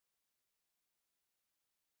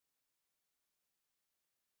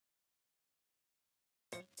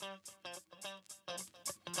Y'all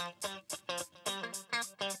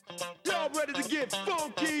ready to get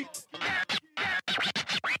funky?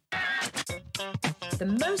 The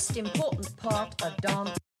most important part of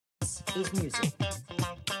dance is music.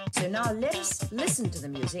 So now let us listen to the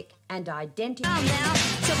music and identify. Now,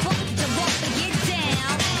 to walk, and get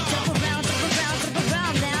down. Jump around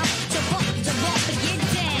now. To walk, and get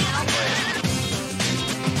down.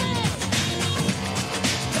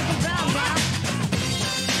 Jump around now.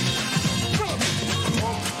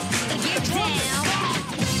 To get down.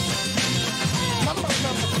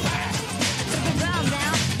 Jump around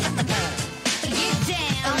now. To get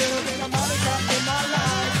down. A little bit of Monica in my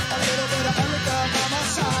life, a little bit of Erica by my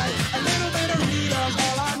side, a little bit of Rita's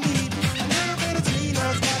all I need, a little bit of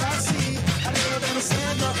Tina's what I see, a little bit of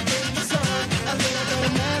Sandra in the sun, a little bit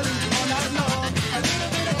of Mary all night long, a little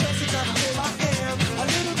bit of Jessica in my hair, a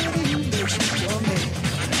little bit of you makes me your man.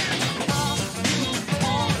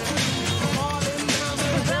 All in love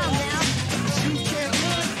with her. You can't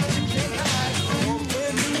run, you can't hide, you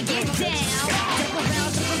and me. To get down.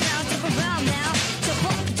 Jump around now. To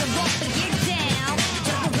walk, and get down.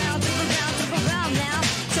 Jump around now.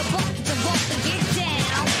 To walk, and get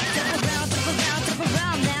down. Jump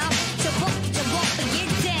around now. To walk, and get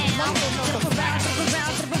down.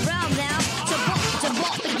 Jump around now. To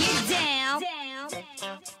walk, and get down.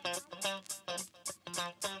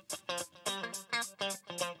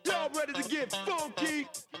 Y'all ready to get funky?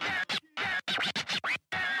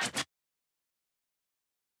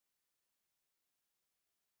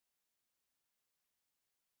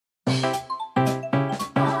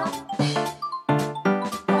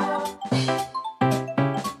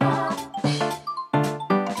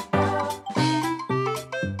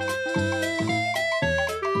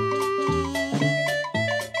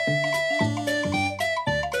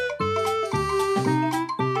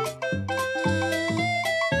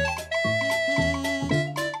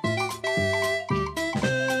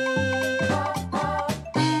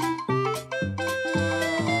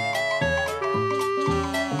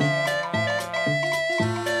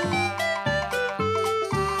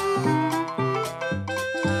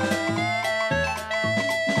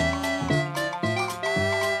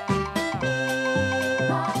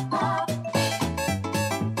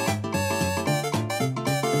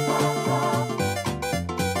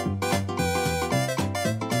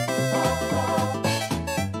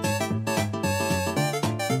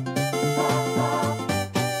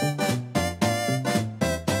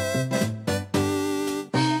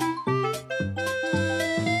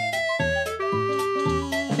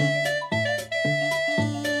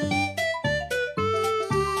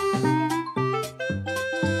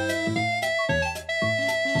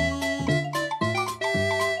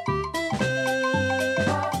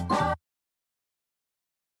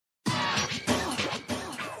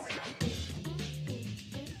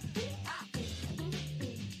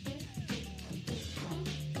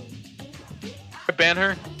 Ban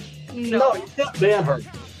her? No, you can't ban her.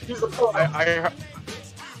 She's a pro. Did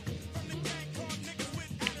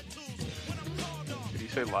you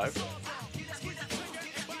say live?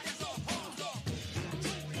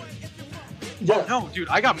 Yeah. No, dude,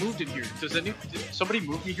 I got moved in here. Did somebody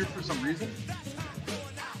move me here for some reason?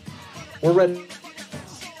 We're ready.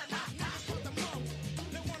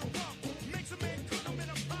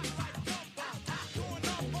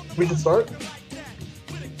 We can start?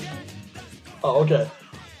 Oh, okay.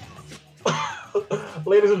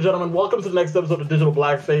 Ladies and gentlemen, welcome to the next episode of Digital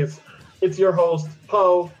Blackface. It's your host,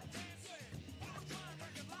 Poe.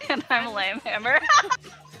 And I'm Lamehammer.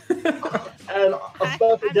 And a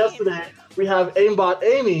special guest today, we have Aimbot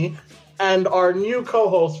Amy and our new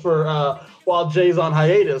co-host for while Jay's on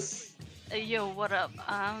hiatus. Yo, what up?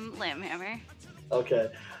 I'm Lamehammer.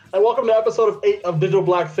 Okay. And welcome to episode 8 of Digital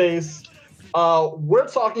Blackface. We're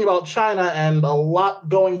talking about China and a lot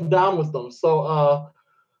going down with them. So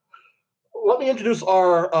let me introduce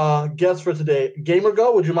our guest for today.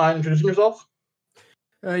 GamerGo, would you mind introducing yourself?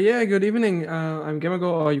 Yeah, good evening. I'm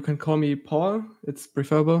GamerGo, or you can call me Paul. It's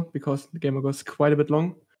preferable because the GamerGo is quite a bit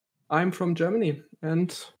long. I'm from Germany,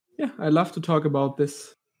 and yeah, I love to talk about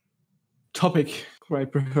this topic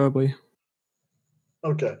quite preferably.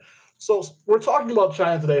 Okay. So we're talking about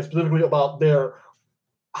China today, specifically about their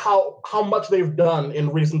how much they've done in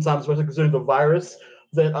recent times, especially considering the virus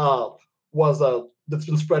that that's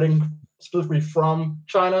been spreading specifically from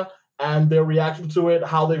China, and their reaction to it,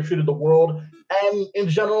 how they've treated the world, and in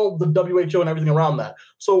general, the WHO and everything around that.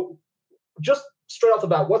 So just straight off the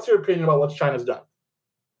bat, what's your opinion about what China's done?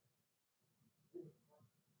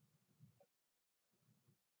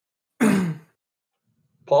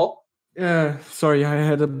 Paul? Sorry, I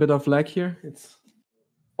had a bit of lag here. It's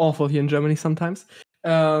awful here in Germany sometimes.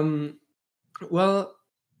 Well,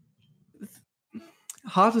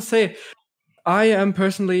 hard to say. I am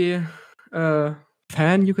personally a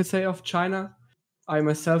fan, you could say, of China. I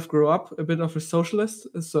myself grew up a bit of a socialist,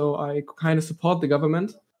 so I kind of support the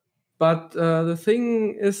government. But the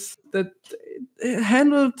thing is that it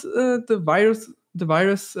handled the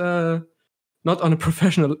virus not on a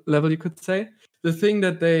professional level, you could say. The thing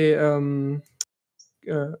that they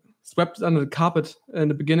swept under the carpet in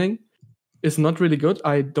the beginning is not really good.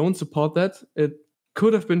 I don't support that. It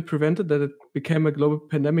could have been prevented, that it became a global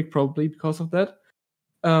pandemic probably because of that.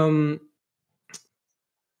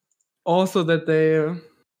 Also that they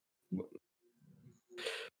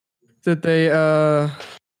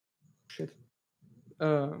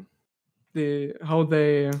how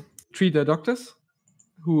they treat their doctors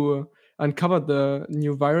who uncovered the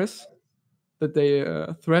new virus, that they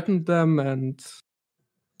threatened them, and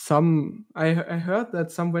some I heard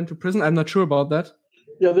that some went to prison. I'm not sure about that.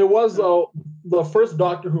 Yeah, there was the first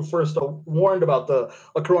doctor who first warned about the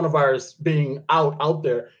coronavirus being out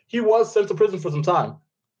there. He was sent to prison for some time.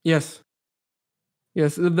 Yes,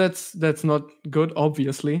 that's not good.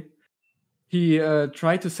 Obviously, he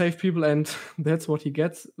tried to save people, and that's what he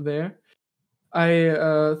gets there. I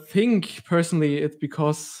think personally it's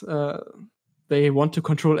because they want to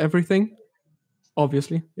control everything.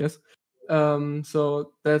 Obviously, yes.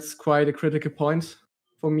 So that's quite a critical point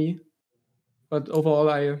for me. But overall,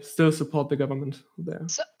 I still support the government there.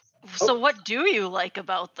 So what do you like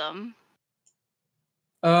about them?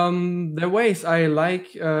 Their ways I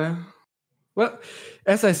like. Well,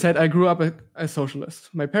 as I said, I grew up a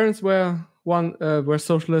socialist. My parents were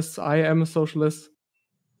socialists. I am a socialist.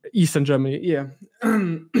 Eastern Germany, yeah.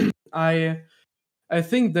 I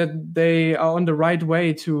think that they are on the right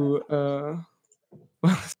way to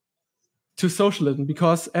to socialism,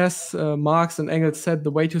 because as Marx and Engels said, the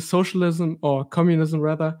way to socialism, or communism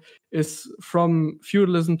rather, is from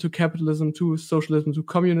feudalism to capitalism to socialism to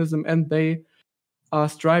communism, and they are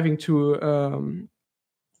striving to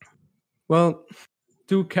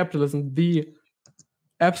do capitalism, the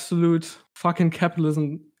absolute fucking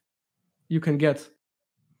capitalism you can get.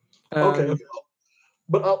 Okay,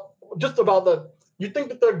 but just about that, you think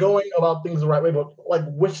that they're going about things the right way, but like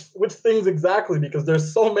which things exactly? Because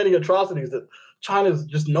there's so many atrocities that China is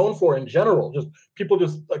just known for in general. Just people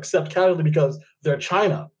just accept casually because they're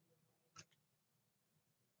China.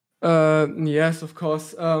 Yes, of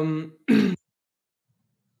course.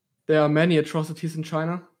 There are many atrocities in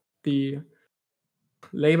China. The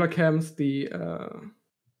labor camps, the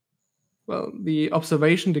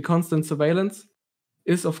observation, the constant surveillance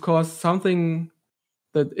is, of course, something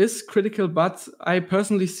that is critical. But I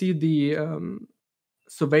personally see the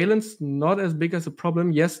surveillance not as big as a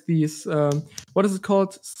problem. Yes, these what is it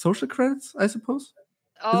called? Social credits, I suppose.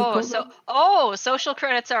 Social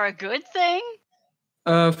credits are a good thing?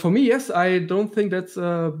 For me, yes. I don't think that's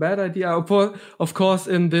a bad idea. Of course,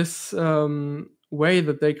 in this way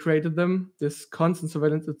that they created them, this constant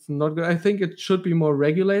surveillance, it's not good. I think it should be more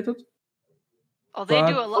regulated. Oh, they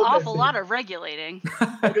do an awful lot of regulating.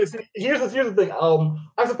 Okay, so here's the thing.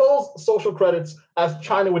 I suppose social credits, as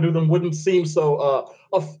China would do them, wouldn't seem so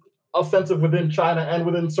offensive within China and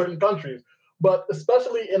within certain countries. But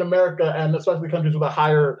especially in America, and especially countries with a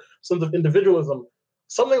higher sense of individualism,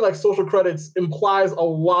 something like social credits implies a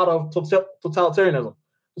lot of totalitarianism.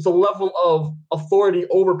 It's a level of authority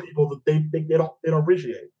over people that they don't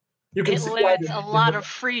appreciate. You can it limits a lot of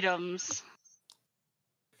freedoms.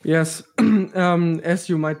 Yes, as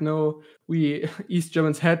you might know, we East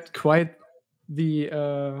Germans had quite the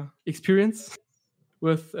experience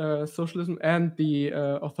with socialism and the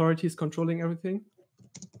authorities controlling everything.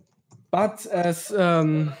 But as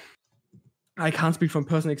I can't speak from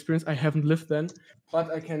personal experience, I haven't lived then, but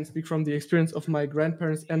I can speak from the experience of my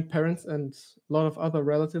grandparents and parents and a lot of other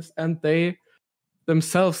relatives, and they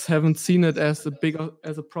themselves haven't seen it as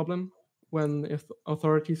a problem when if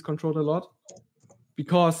authorities control a lot.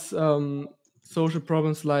 Because social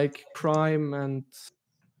problems like crime and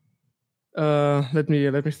let me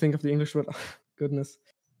think of the English word. Goodness,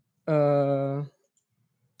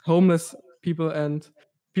 homeless people and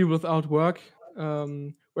people without work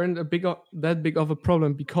weren't that big of a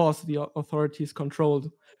problem because the authorities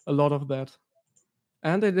controlled a lot of that,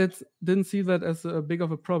 and they didn't see that as a big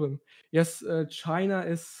of a problem. Yes, China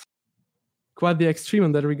is quite the extreme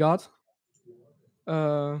in that regard.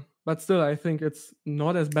 But still, I think it's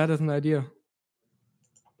not as bad as an idea.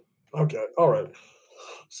 Okay, all right.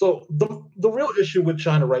 So the real issue with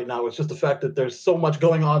China right now is just the fact that there's so much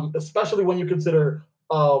going on, especially when you consider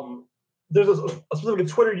there's a specific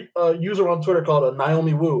Twitter user on Twitter called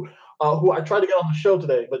Naomi Wu. who I tried to get on the show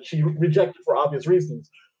today, but she rejected for obvious reasons.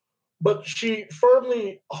 But she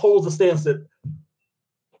firmly holds the stance that,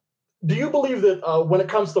 do you believe that when it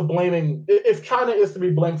comes to blaming, if China is to be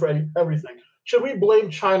blamed for everything, should we blame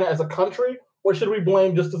China as a country, or should we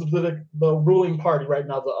blame just the ruling party right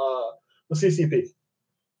now, the CCP?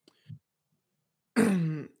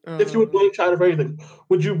 If you would blame China for anything,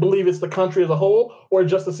 would you believe it's the country as a whole, or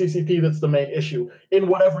just the CCP that's the main issue in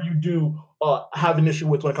whatever you do have an issue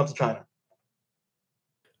with when it comes to China?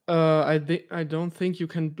 I don't think you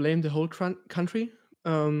can blame the whole country.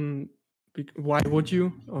 Why would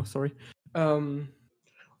you? Oh, sorry.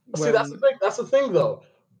 See, that's the thing, though.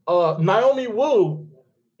 Naomi Wu,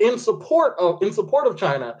 in support of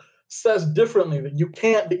China, says differently that you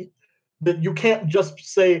can't just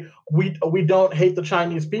say we don't hate the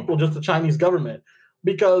Chinese people, just the Chinese government,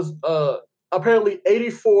 because apparently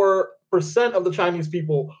 84% of the Chinese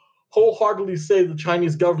people wholeheartedly say the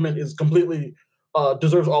Chinese government is completely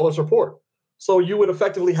deserves all their support. So you would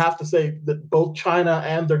effectively have to say that both China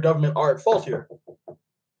and their government are at fault here.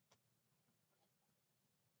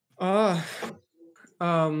 Well,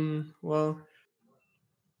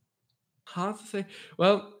 hard to say.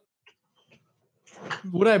 Well,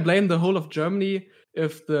 would I blame the whole of Germany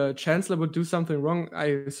if the chancellor would do something wrong?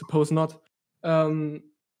 I suppose not.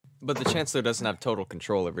 But the chancellor doesn't have total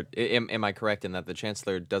control over. Am I correct in that the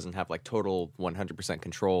chancellor doesn't have like total 100%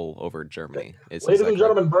 control over Germany? Ladies and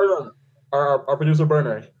gentlemen, Bernard, our producer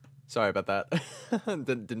Bernard. Sorry about that.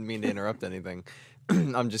 Didn't mean to interrupt anything.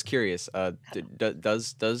 I'm just curious.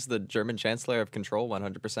 Does the German chancellor have control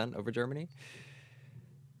 100% over Germany?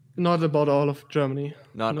 Not about all of Germany.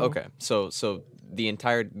 Not no. Okay. So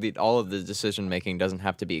all of the decision making doesn't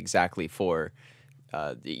have to be exactly for.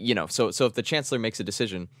 So if the chancellor makes a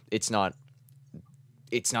decision, it's not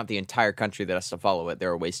the entire country that has to follow it.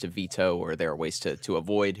 There are ways to veto, or there are ways to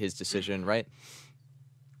avoid his decision, right?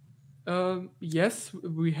 Yes,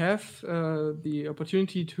 we have the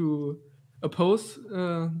opportunity to oppose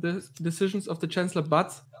the decisions of the chancellor,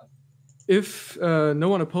 but if no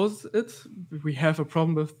one opposes it, we have a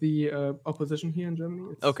problem with the opposition here in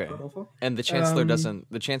Germany. It's okay. And the chancellor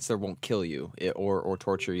the chancellor won't kill you or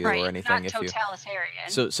torture you or anything. Not totalitarian.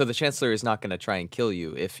 So the chancellor is not going to try and kill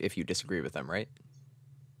you if you disagree with them, right?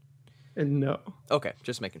 No. Okay,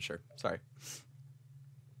 just making sure. Sorry.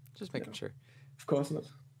 Just making sure. Of course not.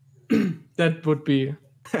 That would be.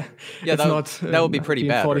 Yeah, that would be pretty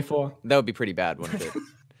bad. 44. Right? That would be pretty bad, wouldn't it?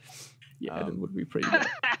 Yeah, that would be pretty bad.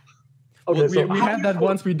 Okay, well, we had that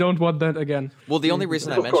once. We don't want that again. Well, the only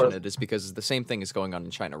reason I mention it is because the same thing is going on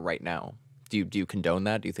in China right now. Do you condone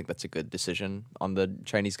that? Do you think that's a good decision on the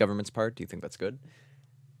Chinese government's part? Do you think that's good?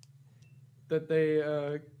 That they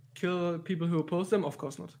kill people who oppose them? Of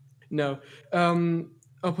course not. No.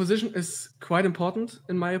 Opposition is quite important,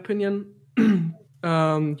 in my opinion.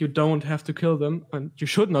 You don't have to kill them, and you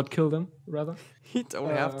should not kill them, rather. You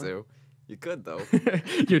don't have to. You could, though.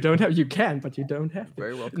 You don't have. You can, but you don't have to.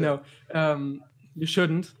 Very well. Could. No, you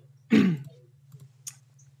shouldn't.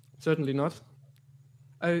 Certainly not.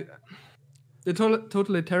 The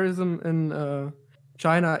totalitarianism in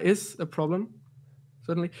China is a problem.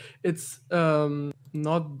 Certainly, it's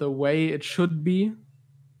not the way it should be.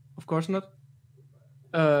 Of course not.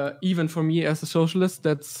 Even for me as a socialist,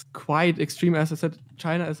 that's quite extreme. As I said,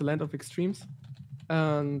 China is a land of extremes,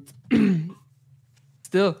 and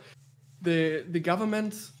still, the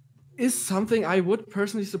government is something I would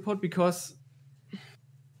personally support because,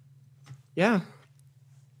 yeah,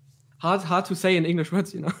 hard to say in English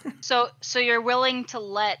words, you know. So you're willing to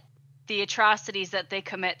let the atrocities that they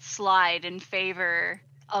commit slide in favor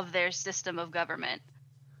of their system of government?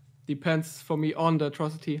 Depends for me on the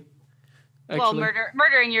atrocity. Actually. Well,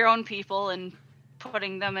 murdering your own people and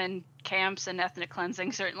putting them in camps and ethnic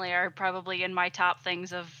cleansing certainly are probably in my top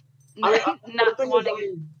things of not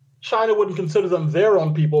wanting. China wouldn't consider them their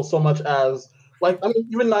own people so much as,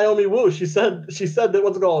 even Naomi Wu, she said that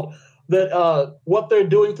what's it called, that what they're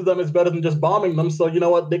doing to them is better than just bombing them. So you know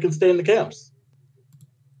what, they can stay in the camps.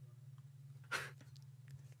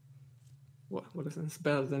 What is this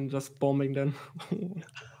better than just bombing them?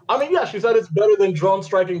 Yeah, she said it's better than drone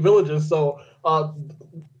striking villages, so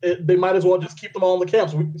they might as well just keep them all in the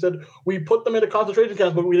camps. We said we put them into concentration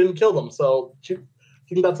camps, but we didn't kill them, so I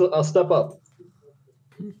think that's a step up.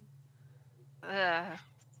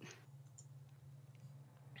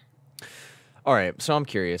 All right, so I'm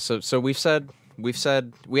curious. So we've said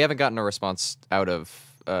we haven't gotten a response out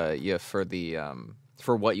of you for the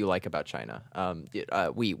for what you like about China.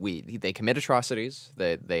 They commit atrocities.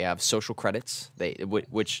 They have social credits.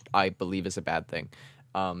 Which I believe is a bad thing.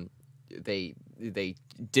 they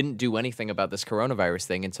didn't do anything about this coronavirus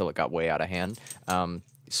thing until it got way out of hand.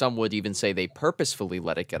 Some would even say they purposefully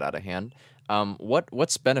let it get out of hand.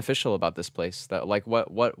 What's beneficial about this place? That like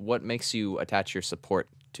what makes you attach your support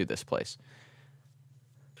to this place?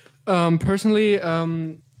 Personally,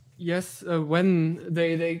 yes. When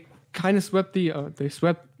they kind of swept the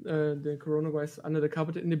coronavirus under the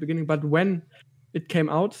carpet in the beginning, but when it came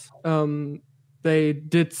out, they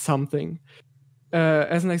did something.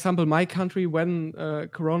 As an example, my country, when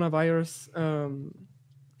coronavirus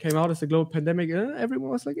came out as a global pandemic,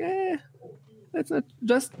 everyone was like,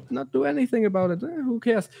 let's not do anything about it. Who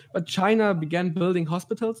cares? But China began building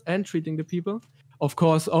hospitals and treating the people. Of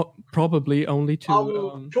course, probably only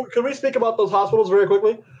to. Can we speak about those hospitals very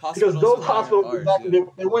quickly? Because those hospitals,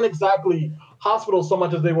 they weren't exactly hospitals so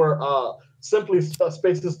much as they were simply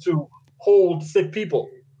spaces to hold sick people.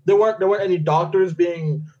 There weren't any doctors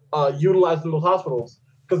being utilized in those hospitals,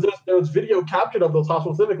 because there was video captured of those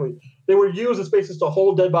hospitals specifically. They were used as spaces to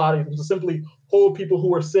hold dead bodies and to simply hold people who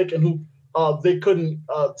were sick and who they couldn't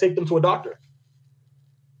take them to a doctor.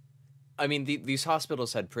 I mean, these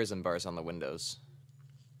hospitals had prison bars on the windows.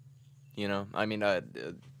 You know, I mean,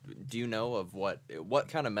 do you know of what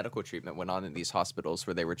kind of medical treatment went on in these hospitals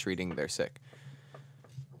where they were treating their sick?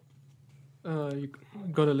 You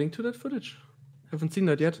got a link to that footage? Haven't seen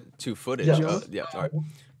that yet. To footage? Yeah. Yeah, sorry.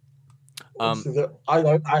 I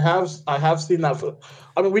have seen that.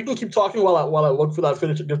 I mean, we can keep talking while I look for that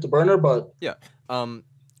footage to give to Burner, but yeah.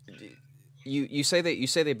 You say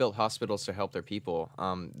they built hospitals to help their people.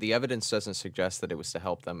 The evidence doesn't suggest that it was to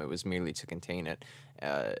help them. It was merely to contain it.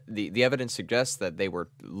 The evidence suggests that they were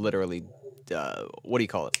literally, what do you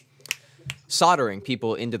call it? Soldering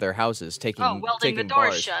people into their houses, taking the doors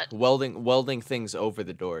bars, shut, welding things over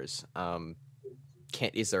the doors.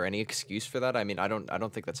 Is there any excuse for that? I mean, I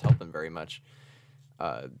don't think that's helping very much.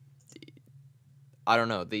 I don't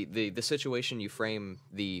know. The situation you frame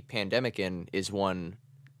the pandemic in is one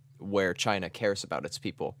where China cares about its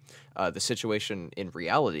people. The situation in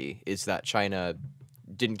reality is that China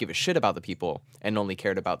didn't give a shit about the people and only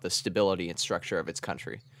cared about the stability and structure of its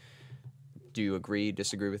country. Do you agree,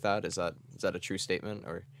 disagree with that? Is that a true statement,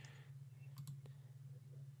 or?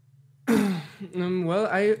 Well,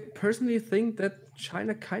 I personally think that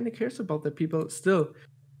China kind of cares about their people still.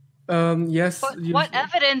 Yes. But what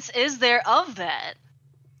evidence is there of that?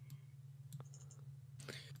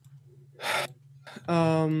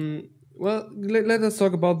 Well, let us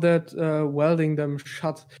talk about that. Welding them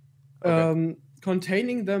shut. Okay.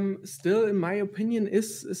 Containing them still, in my opinion,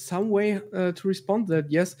 is some way to respond to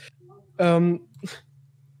that. Yes.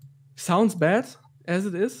 Sounds bad as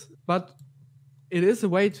it is, but it is a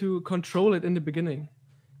way to control it in the beginning.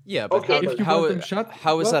 Yeah, but how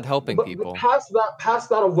is that helping people? Past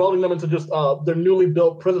that of welding them into just their newly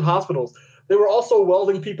built prison hospitals, they were also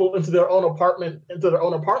welding people into their own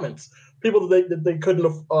apartments. People that they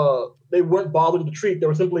couldn't they weren't bothering to treat. They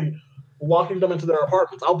were simply locking them into their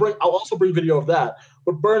apartments. I'll also bring video of that.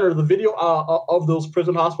 But Burner, the video of those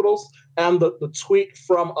prison hospitals and the tweet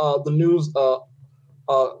from the news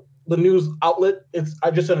outlet,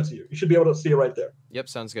 I just sent it to you. You should be able to see it right there. Yep,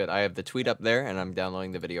 sounds good. I have the tweet up there, and I'm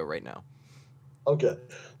downloading the video right now. Okay.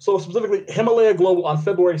 So specifically, Himalaya Global on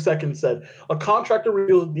February 2nd said, a contractor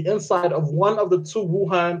revealed the inside of one of the two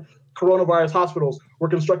Wuhan coronavirus hospitals were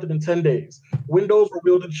constructed in 10 days. Windows were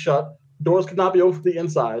welded shut. Doors could not be opened from the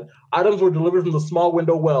inside. Items were delivered from the small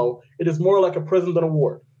window well. It is more like a prison than a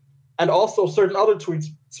ward. And also certain other tweets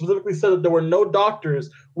specifically said that there were no doctors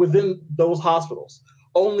within those hospitals,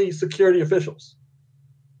 only security officials.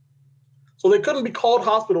 So they couldn't be called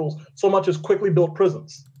hospitals so much as quickly built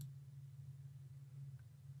prisons.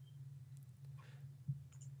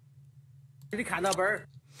 They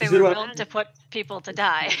were built to put people to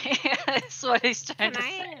die. That's what he's trying to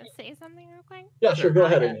say. Can I say something real quick? Yeah, sure. Go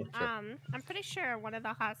ahead, Amy. I'm pretty sure one of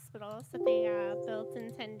the hospitals that they built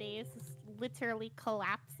in 10 days is literally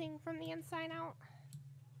collapsing from the inside out.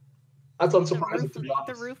 That's unsurprising, to be honest.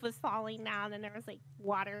 The roof was falling down, and there was like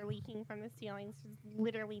water leaking from the ceilings. There's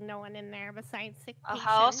literally no one in there besides sick patients.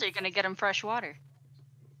 How else are you going to get them fresh water?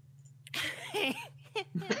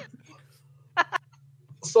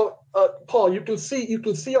 So, Paul, you can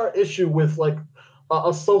see our issue with like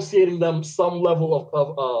associating them some level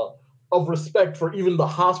of respect for even the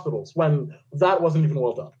hospitals when that wasn't even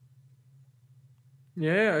well done.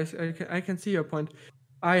 Yeah, I can see your point.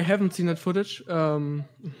 I haven't seen that footage.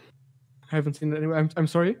 I haven't seen it anyway. I'm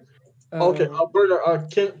sorry. Okay, Berner,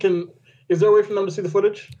 is there a way for them to see the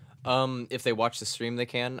footage? If they watch the stream, they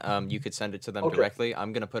can. You could send it to them directly.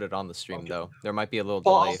 I'm gonna put it on the stream though. There might be a little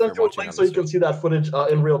Paul, delay I'll if send you're you a watching link on so the you can see that footage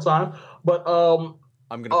in real time. But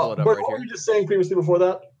I'm gonna pull it up Bert, right what here. were you just saying previously before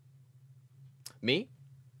that? Me?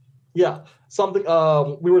 Yeah, something.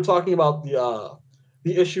 We were talking about the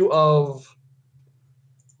issue of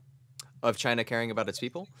China caring about its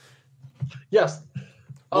people? yes.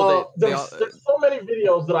 Well, There's so many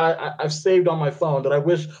videos that I've saved on my phone that I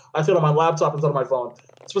wish I said on my laptop instead of my phone,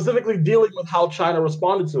 specifically dealing with how China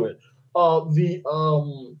responded to it.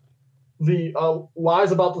 The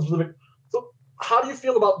lies about the specific. So, how do you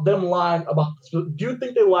feel about them lying about? Do you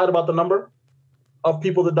think they lied about the number of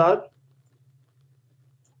people that died?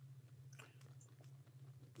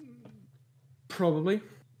 Probably.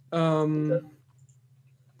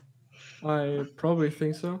 I probably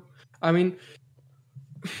think so. I mean,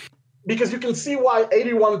 because you can see why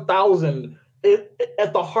 81,000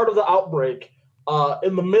 at the heart of the outbreak,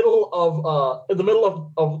 in the middle of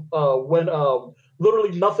when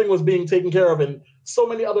literally nothing was being taken care of, and so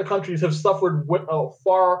many other countries have suffered with,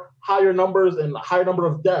 far higher numbers and a higher number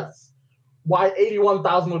of deaths. Why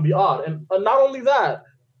 81,000 would be odd, and not only that,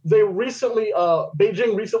 they recently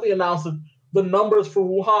Beijing recently announced that the numbers for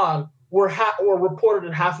Wuhan were reported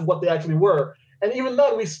at half of what they actually were. And even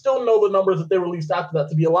then, we still know the numbers that they released after that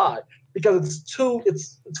to be a lie because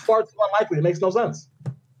it's far too unlikely. It makes no sense.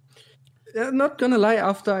 not gonna lie.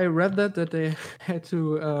 After I read that they had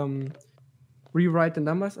to rewrite the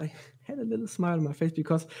numbers, I had a little smile on my face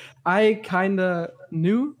because I kinda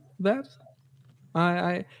knew that.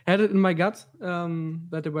 I had it in my gut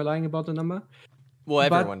that they were lying about the number. Well,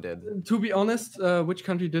 But everyone did. to be honest, which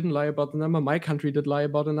country didn't lie about the number? My country did lie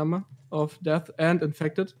about the number of death and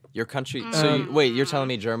infected. Your country. So wait, you're telling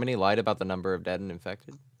me Germany lied about the number of dead and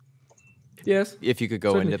infected? Yes. If you could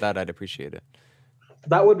go Certainly. into that, I'd appreciate it.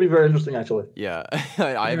 That would be very interesting, actually. Yeah,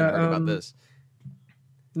 I haven't heard about this.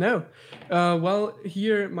 No. Well,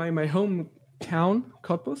 here, my hometown,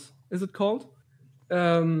 Cottbus, is it called?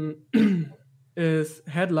 Had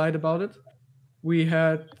lied about it. We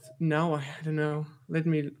had, now, I don't know, let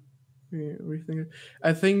me rethink it.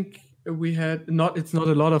 I think we had, it's not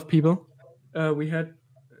a lot of people. We had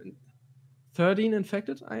 13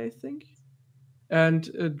 infected, I think.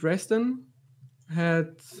 And Dresden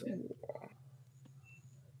had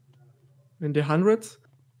in the hundreds,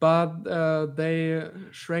 but they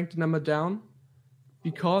shrank the number down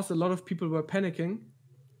because a lot of people were panicking.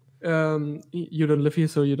 You don't live here,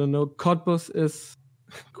 so you don't know. Cottbus is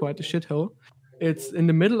quite a shithole. It's in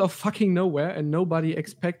the middle of fucking nowhere, and nobody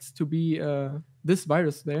expects to be this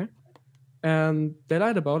virus there. And they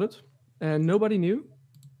lied about it, and nobody knew.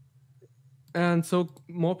 And so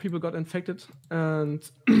more people got infected. And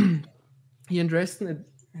here in Dresden, it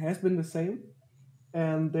has been the same.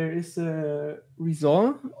 And there is a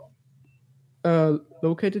resort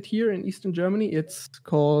located here in Eastern Germany. It's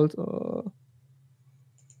called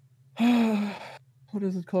what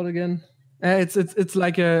is it called again? It's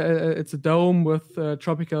like it's a dome with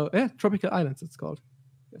tropical islands. It's called.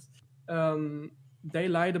 Yes. They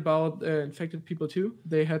lied about infected people too.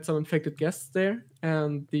 They had some infected guests there,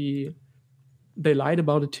 and they lied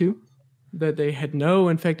about it too. That they had no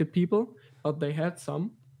infected people, but they had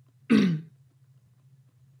some.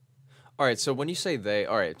 All right, so when you say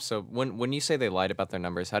when you say they lied about their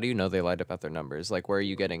numbers, how do you know they lied about their numbers? Like, where are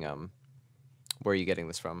you getting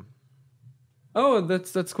this from? Oh,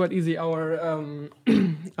 that's quite easy. Our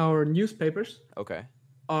our newspapers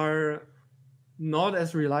are not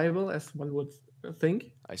as reliable as one would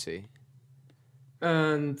think. I see.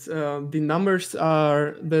 And the numbers that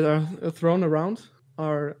are thrown around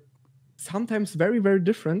are sometimes very, very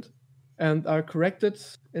different and are corrected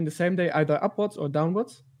in the same day, either upwards or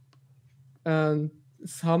downwards. And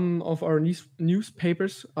some of our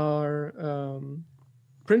newspapers are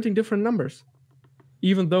printing different numbers,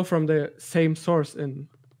 even though from the same source in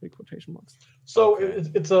big quotation marks. So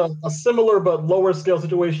it's a similar but lower scale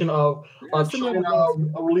situation of China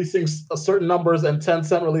releasing certain numbers and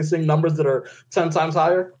Tencent releasing numbers that are 10 times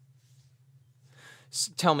higher.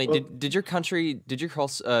 Tell me, did your country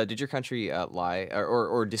lie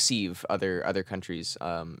or deceive other countries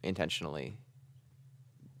intentionally?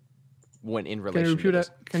 When in relation to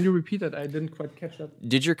this? Can you repeat that? I didn't quite catch that.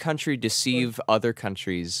 Did your country deceive other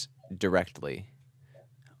countries directly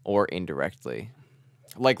or indirectly?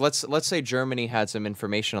 Like let's say Germany had some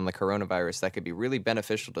information on the coronavirus that could be really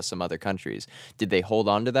beneficial to some other countries. Did they hold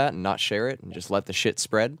on to that and not share it and just let the shit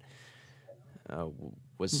spread? I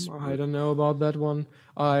don't know about that one.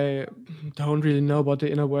 I don't really know about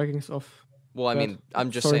the inner workings of. Well, I mean,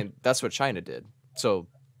 I'm just saying that's what China did. So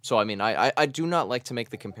I mean, I do not like to make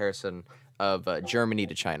the comparison of Germany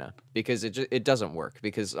to China because it doesn't work,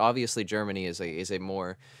 because obviously Germany is a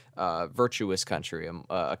more virtuous country,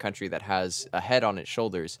 a country that has a head on its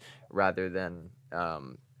shoulders rather than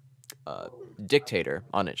dictator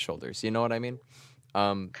on its shoulders. You know what I mean?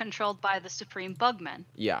 Controlled by the supreme bugman.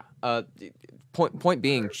 Yeah. Point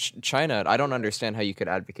being, China. I don't understand how you could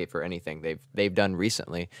advocate for anything they've done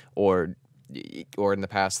recently or in the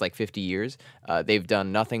past like 50 years. They've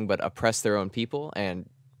done nothing but oppress their own people and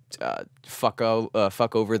fuck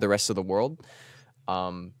over the rest of the world.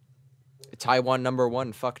 Taiwan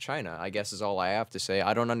 #1, fuck China, I guess is all I have to say.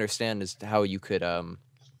 I don't understand as to how you could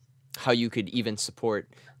even support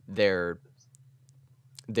their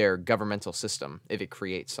governmental system if it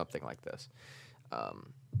creates something like this.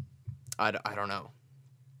 I don't know.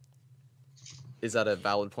 Is that a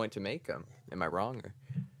valid point to make? Am I wrong? Or?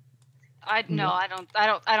 I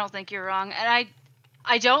don't think you're wrong, and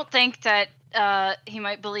I don't think that he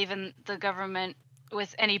might believe in the government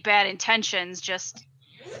with any bad intentions. Just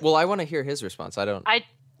well, I want to hear his response. No,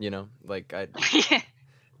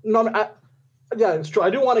 yeah, it's true. I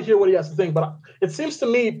do want to hear what he has to think, but it seems to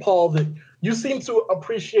me, Paul, that you seem to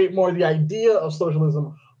appreciate more the idea of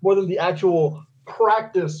socialism more than the actual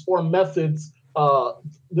practice or methods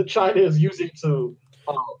that China is using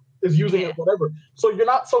it, whatever. So you're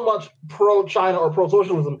not so much pro-China or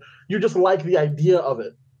pro-socialism. You just like the idea of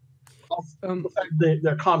it. The fact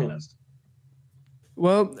they're communist.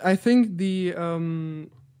 Well, I think the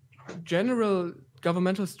general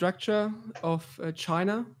governmental structure of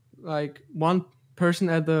China, like one person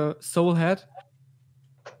at the sole head,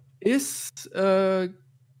 is a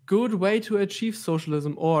good way to achieve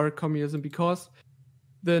socialism or communism, because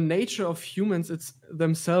the nature of humans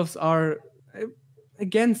themselves are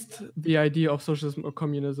against the idea of socialism or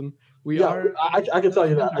communism. I can tell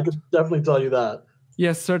you that. I could definitely tell you that.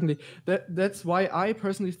 Yes, certainly. That's why I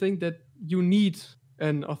personally think that you need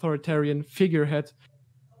an authoritarian figurehead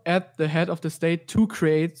at the head of the state to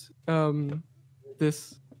create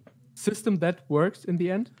this system that works in the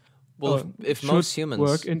end. Well, if most humans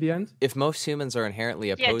work in the end, if most humans are inherently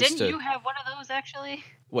opposed didn't you have one of those actually?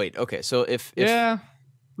 Wait, okay, so if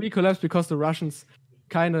we collapsed because the Russians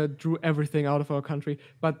kind of drew everything out of our country,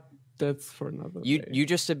 but that's for another day. You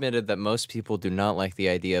just admitted that most people do not like the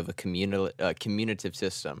idea of a communitive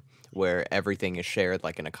system where everything is shared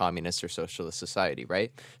like in a communist or socialist society,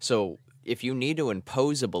 right? So if you need to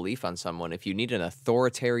impose a belief on someone, if you need an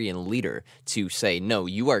authoritarian leader to say, no,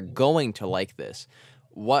 you are going to like this,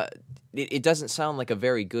 it doesn't sound like a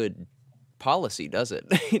very good policy, does it?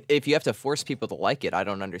 If you have to force people to like it, I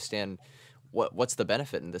don't understand what's the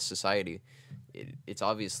benefit in this society. It's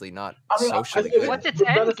obviously not socially good. What's its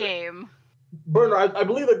end game? Berner, I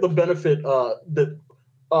believe that the benefit that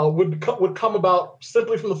would come about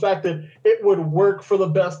simply from the fact that it would work for the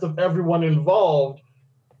best of everyone involved.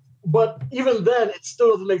 But even then, it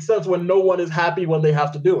still doesn't make sense when no one is happy when they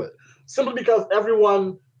have to do it. Simply because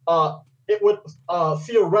everyone, it would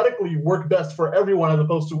theoretically work best for everyone as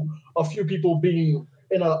opposed to a few people being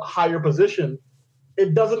in a higher position.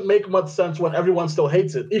 It doesn't make much sense when everyone still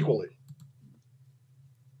hates it equally.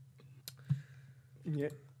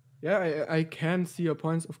 Yeah, I can see your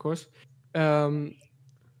points, of course.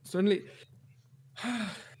 Certainly,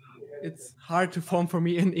 it's hard to form for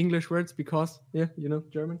me in English words because,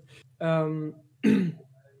 German.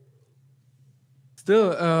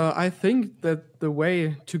 Still, I think that the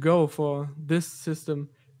way to go for this system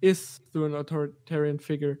is through an authoritarian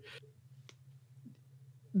figure.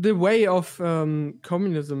 The way of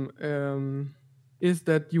communism is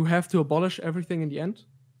that you have to abolish everything in the end.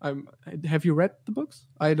 Have you read the books?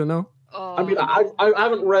 I don't know. I mean, I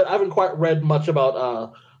haven't quite read much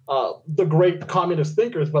about the great communist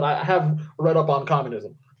thinkers, but I have read up on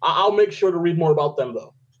communism. I'll make sure to read more about them,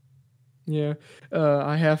 though. Yeah,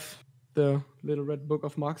 I have the little red book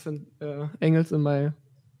of Marx and Engels in my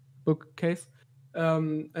bookcase,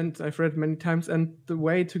 and I've read many times. And the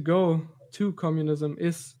way to go to communism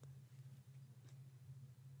is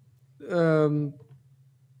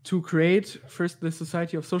to create first the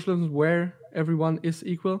society of socialism where everyone is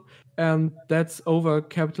equal, and that's over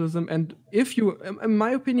capitalism. And if you, in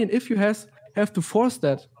my opinion, if you have to force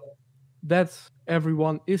that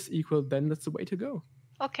everyone is equal, then that's the way to go.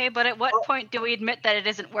 Okay, but at what point do we admit that it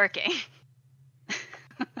isn't working?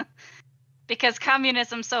 Because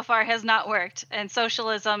communism so far has not worked, and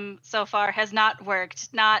socialism so far has not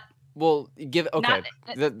worked. That's a bit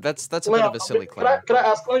of a silly claim. Let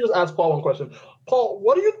me just ask Paul one question. Paul,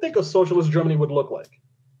 what do you think a socialist Germany would look like?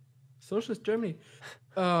 Socialist Germany?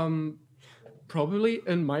 Probably,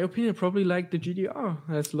 in my opinion, probably like the GDR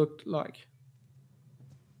has looked like.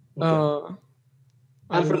 Okay.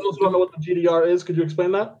 And for those who don't know what the GDR is, could you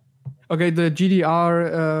explain that? Okay, the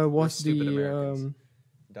GDR was the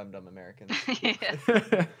Dumb Americans.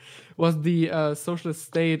 Yeah. was the socialist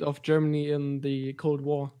state of Germany in the Cold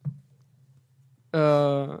War.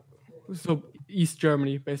 So East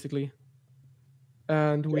Germany, basically.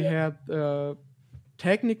 And we had,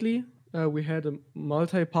 technically, we had a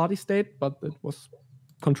multi-party state, but it was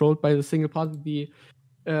controlled by the single party,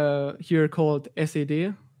 here called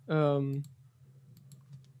SED.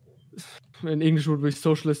 In English would be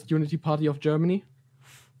Socialist Unity Party of Germany.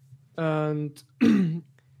 And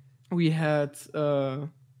we had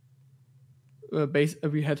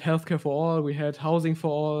we had healthcare for all, we had housing for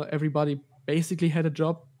all, everybody basically had a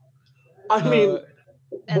job. I mean,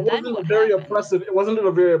 And but then wasn't it what very happened? oppressive? Wasn't it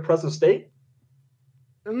a very oppressive state?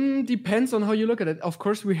 Depends on how you look at it. Of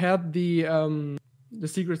course, we had the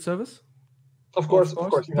Secret Service. Of course,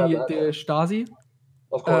 you have that. the Stasi.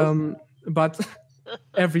 Of course. But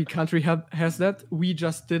every country has that. We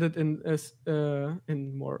just did it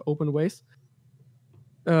in more open ways.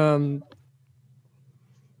 The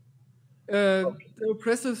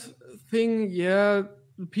oppressive thing, yeah,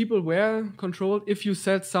 people were controlled. If you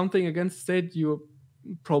said something against the state, you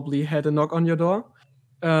probably had a knock on your door.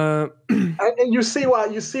 And you see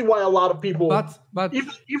why a lot of people, but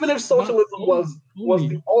even if socialism was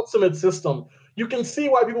the ultimate system, you can see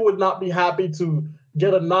why people would not be happy to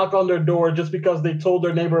get a knock on their door just because they told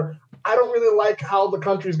their neighbor, "I don't really like how the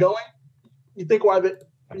country's going."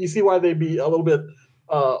 You see why they'd be a little bit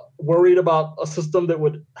worried about a system that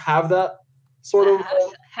would have that sort of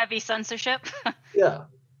heavy censorship. Yeah.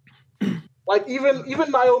 Like even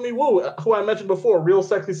Naomi Wu, who I mentioned before, Real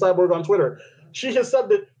Sexy Cyborg on Twitter, she has said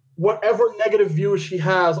that whatever negative views she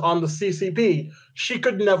has on the CCP, she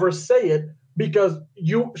could never say it because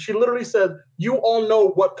she literally said, "You all know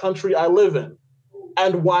what country I live in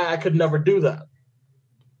and why I could never do that."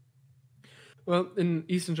 Well, in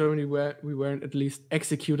Eastern Germany, we weren't at least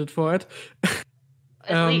executed for it.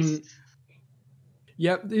 At least.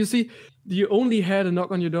 Yeah, you see, you only had a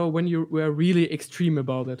knock on your door when you were really extreme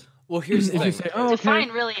about it. Well, here's the If thing. you say, "Oh, okay," Define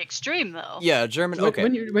really extreme though. Yeah, German. Okay.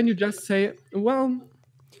 when you just say, "Well,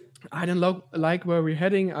 I don't like where we're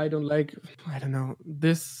heading. I don't like, I don't know,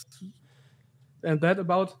 this and that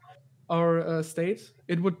about our state,"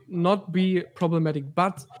 it would not be problematic.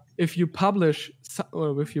 But if you publish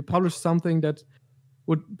something that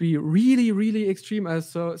would be really, really extreme, as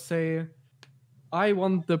so say, "I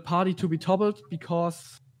want the party to be toppled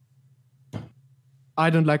because I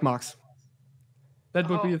don't like Marx." That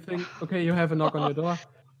would be a thing. Okay, you have a knock on your door.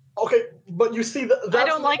 Okay, but you see, that's I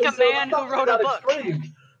don't like a man who wrote a book. Extreme.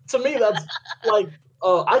 To me, that's like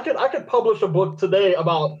I could publish a book today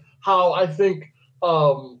about how I think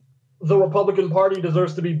the Republican Party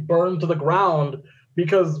deserves to be burned to the ground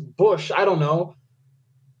because Bush. I don't know,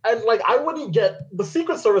 and like the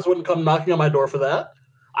Secret Service wouldn't come knocking on my door for that.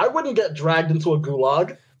 I wouldn't get dragged into a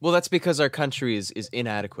gulag. Well, that's because our country is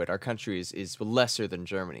inadequate. Our country is lesser than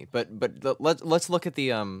Germany. But let's look at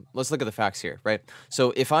the facts here, right?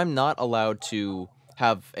 So if I'm not allowed to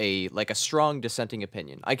have a strong dissenting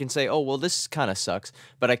opinion, I can say, "Oh, well, this kind of sucks,"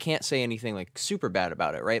 but I can't say anything like super bad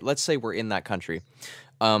about it, right? Let's say we're in that country.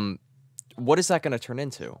 What is that going to turn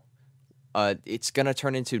into? It's going to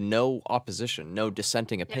turn into no opposition, no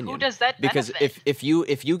dissenting opinion. Who does that Because benefit? if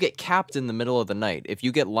you get capped in the middle of the night, if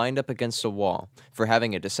you get lined up against a wall for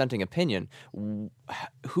having a dissenting opinion,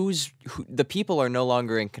 the people are no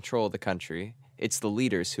longer in control of the country. It's the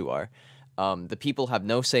leaders who are. The people have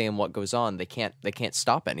no say in what goes on. They can't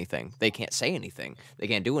stop anything. They can't say anything. They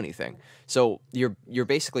can't do anything. So you're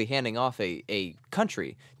basically handing off a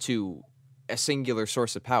country to a singular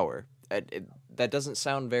source of power. That doesn't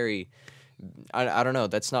sound very. I don't know.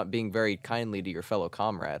 That's not being very kindly to your fellow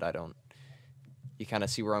comrade. You kind of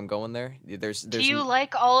see where I'm going there? Do you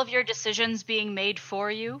like all of your decisions being made for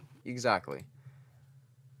you? Exactly.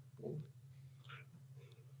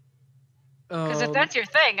 Because if that's your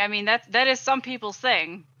thing, I mean, that is some people's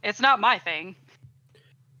thing. It's not my thing.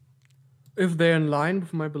 If they're in line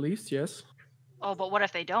with my beliefs, yes. Oh, but what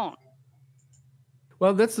if they don't?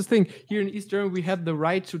 Well, that's the thing. Here in East Germany, we had the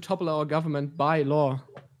right to topple our government by law.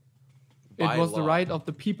 By it was the law. right of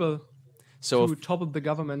the people to topple the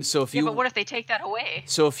government. But what if they take that away?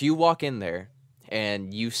 So if you walk in there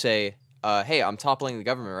and you say, "Hey, I'm toppling the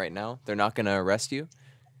government right now," they're not going to arrest you?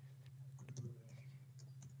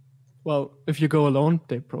 Well, if you go alone,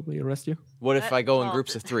 they probably arrest you. What if I go in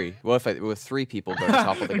groups of 3? What if with 3 people go to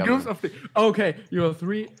topple the Groups government? of 3. Okay, you are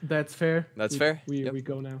 3. That's fair. That's fair? We Yep.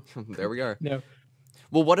 go now. There we are. No.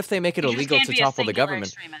 Well, what if they make it You just illegal can't to be a topple the singular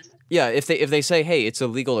government? extremist. Yeah, if they say, "Hey, it's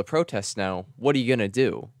illegal to protest now," what are you gonna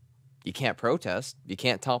do? You can't protest. You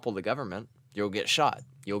can't topple the government. you'll get shot.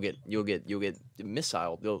 You'll get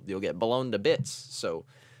missiled. You'll get blown to bits. So,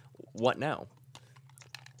 what now?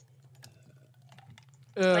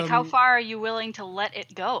 Like, how far are you willing to let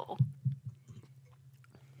it go?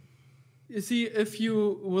 You see, if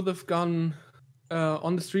you would have gone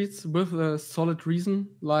on the streets with a solid reason,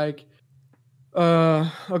 like,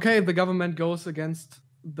 okay, the government goes against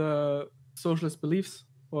the socialist beliefs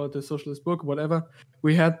or the socialist book, whatever.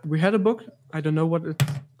 We had a book. I don't know what it's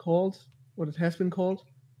called, what it has been called.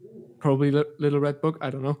 Probably Little Red Book. I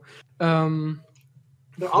don't know.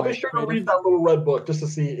 I'll be sure to read that Little Red Book just to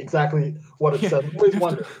see exactly what it says. I always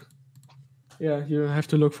wonder. Yeah, you have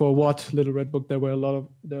to look for what Little Red Book. There were a lot of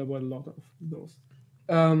those.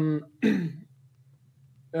 And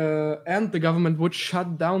the government would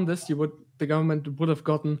shut down this. The government would have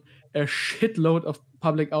gotten a shitload of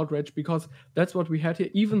public outrage, because that's what we had here.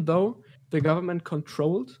 Even though the government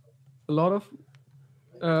controlled a lot of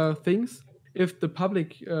things, if the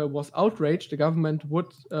public was outraged, the government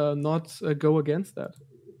would not go against that.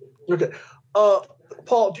 Okay,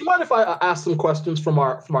 Paul, do you mind if I ask some questions from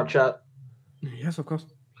our chat? Yes, of course.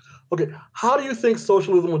 Okay, how do you think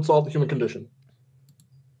socialism would solve the human condition?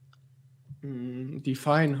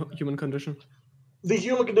 Define human condition. The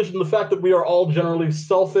human condition, the fact that we are all generally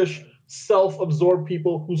selfish, self-absorbed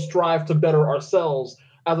people who strive to better ourselves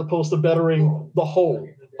as opposed to bettering the whole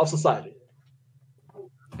of society.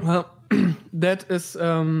 Well, that is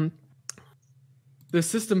the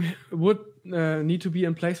system would need to be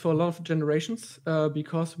in place for a lot of generations,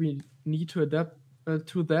 because we need to adapt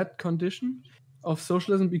to that condition of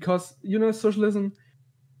socialism, because socialism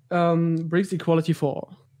brings equality for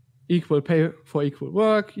all, equal pay for equal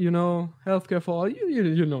work, healthcare for all,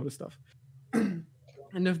 you know the stuff.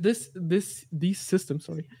 And if these systems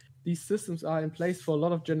are in place for a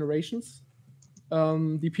lot of generations,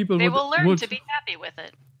 the people will learn to be happy with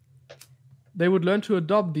it. They would learn to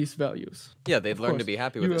adopt these values. Yeah, they'd learn to be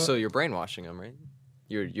happy with it. So you're brainwashing them, right?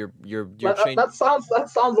 You're changing. That sounds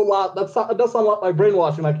a lot. It does sound a lot like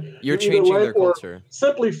brainwashing. Like you're changing their culture.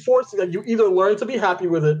 Simply forcing that you either learn to be happy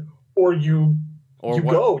with it, or you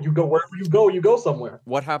go wherever you go somewhere.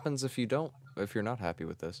 What happens if you don't? If you're not happy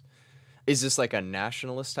with this? Is this like a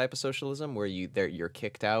nationalist type of socialism where you're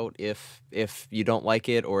kicked out if you don't like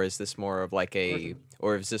it, or is this more of like a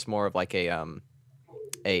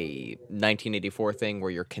 1984 thing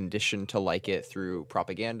where you're conditioned to like it through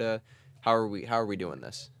propaganda? How are we doing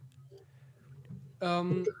this?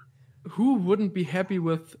 Who wouldn't be happy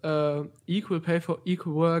with equal pay for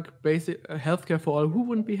equal work, basic healthcare for all? Who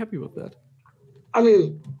wouldn't be happy with that? I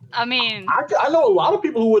mean, I know a lot of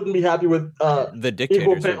people who wouldn't be happy with the dictators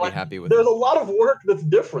would be happy with. There's a lot of work that's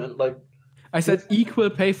different. Like I said,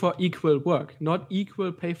 equal pay for equal work, not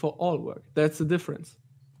equal pay for all work. That's the difference.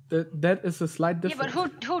 That is a slight difference. Yeah,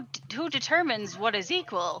 but who determines what is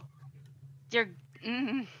equal? The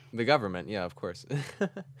government, yeah, of course.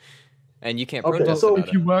 And you can't Okay, protest. so about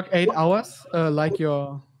if you work 8 hours, like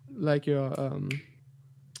your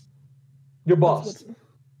boss.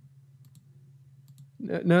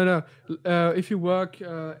 No. If you work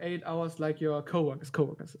 8 hours like your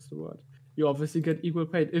coworkers is the word. You obviously get equal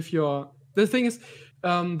paid. The thing is,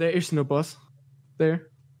 there is no boss there.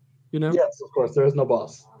 Yes, of course, there is no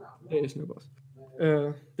boss. There is no boss.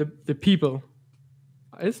 The people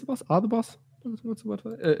is the boss. Are the boss? What's the word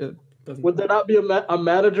for it? Would there not be a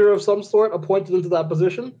manager of some sort appointed into that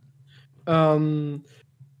position? Well,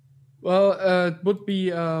 it would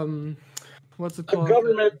be what's it called?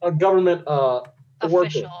 A government official.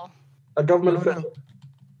 Worker. A government official.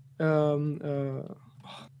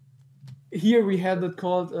 Here we had it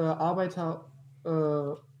called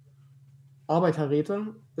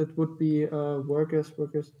Arbeiterräte. That would be workers.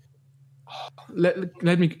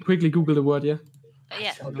 Let me quickly Google the word, yeah?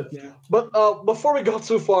 Yeah. Okay. But before we go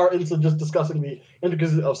too far into just discussing the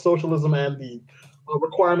intricacies of socialism and the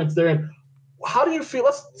requirements therein, how do you feel?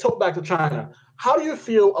 Let's tilt back to China. How do you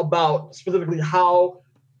feel about specifically how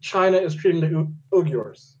China is treating the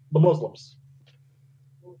Uyghurs, the Muslims?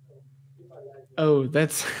 Oh,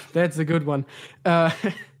 that's a good one.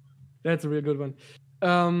 That's a real good one.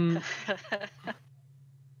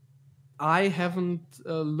 I haven't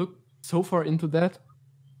looked so far into that,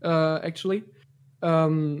 actually.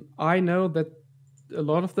 I know that a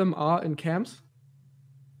lot of them are in camps,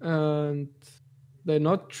 and they're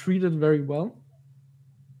not treated very well.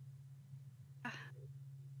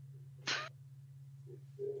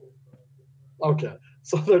 Okay,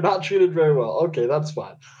 so they're not treated very well. Okay, that's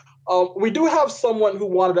fine. We do have someone who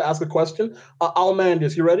wanted to ask a question.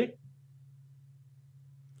 Almandis, you ready?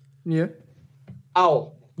 Yeah.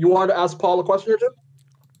 Al, you wanted to ask Paul a question or two?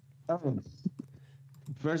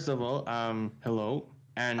 First of all, hello,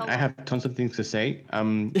 and I Hello. have tons of things to say.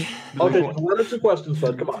 Okay, one or two questions,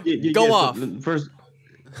 bud. Come on. Go so off. First,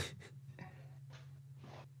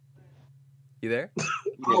 You there?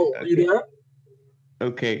 Oh, are you there?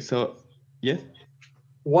 okay, so yes.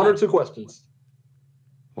 One or two questions.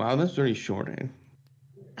 Wow, that's very short.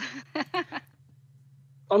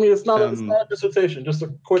 I mean, it's not a dissertation. Just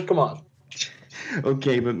a quick. Come on.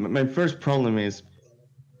 Okay, but my first problem is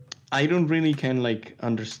I don't really can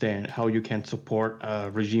understand how you can support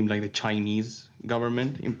a regime like the Chinese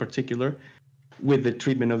government in particular with the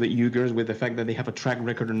treatment of the Uyghurs, with the fact that they have a track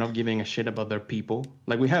record of not giving a shit about their people.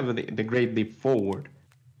 Like we have the Great Leap Forward.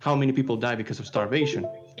 How many people die because of starvation?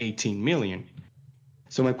 18 million.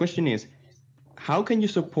 So my question is, how can you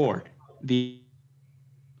support the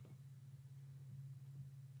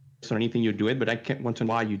or anything you do it, but I can't want to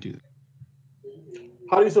know why you do it.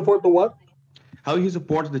 How do you support the what? How you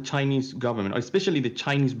support the Chinese government, especially the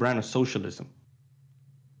Chinese brand of socialism,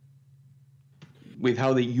 with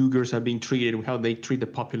how the Uyghurs are being treated, with how they treat the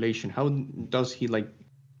population. How does he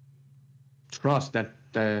trust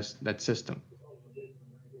that system?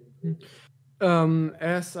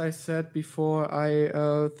 As I said before,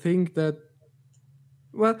 I think that,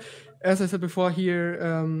 well, as I said before here,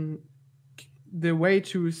 the way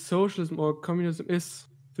to socialism or communism is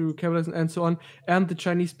through capitalism and so on, and the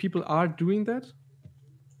Chinese people are doing that.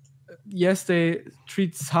 Yes, they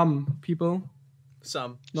treat some people.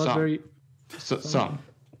 Some. Not some. very. Some.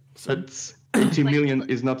 But 80 million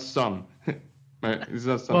is not some. It's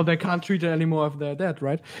not some. Well, they can't treat it anymore if they're dead,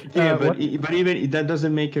 right? Yeah, but even that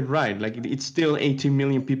doesn't make it right. It's still 80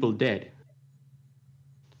 million people dead.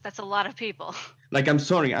 That's a lot of people. I'm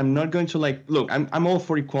sorry, I'm not going to look. I'm all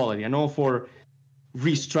for equality. I'm all for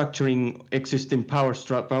restructuring existing power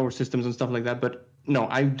systems and stuff like that. But no,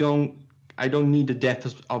 I don't need the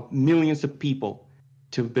deaths of millions of people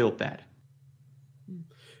to build that.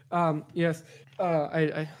 Yes.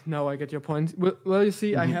 I now I get your point. Well, you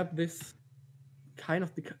see, I had this kind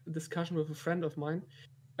of discussion with a friend of mine,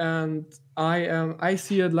 and I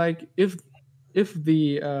see it like if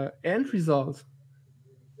the end result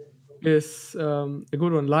is a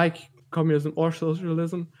good one, like communism or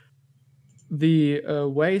socialism, the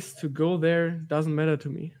ways to go there doesn't matter to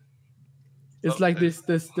me. It's like this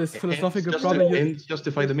philosophical problem. Ends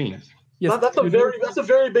justify the means. Yes, that's a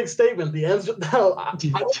very big statement. The ends. I don't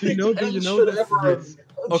think the ends should ever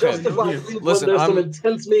justify the means when there's some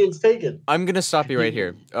intense means taken. I'm gonna stop you right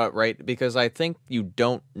here, right? Because I think you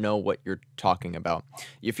don't know what you're talking about.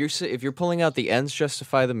 If you're pulling out the ends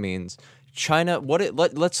justify the means, China.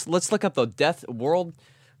 Let's look up the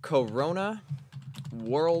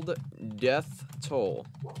world death toll.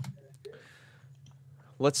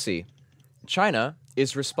 Let's see. China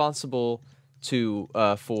is responsible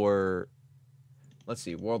for let's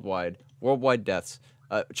see, worldwide deaths.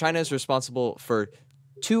 China is responsible for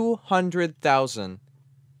 200,000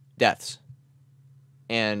 deaths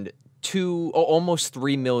and almost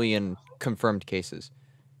 3 million confirmed cases.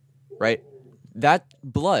 Right? That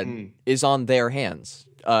blood is on their hands.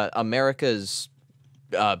 America's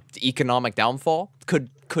economic downfall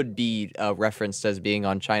could be referenced as being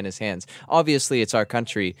on China's hands. Obviously, it's our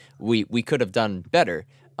country. We could have done better,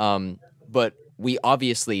 but we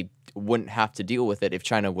obviously wouldn't have to deal with it if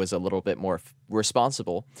China was a little bit more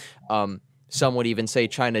responsible. Some would even say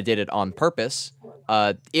China did it on purpose.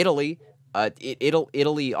 Italy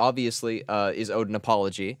obviously is owed an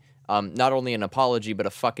apology. Not only an apology, but a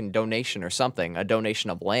fucking donation or something, a donation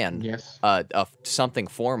of land. Yes. Of something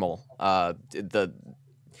formal.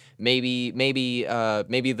 Maybe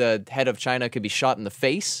the head of China could be shot in the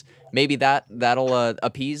face. Maybe that'll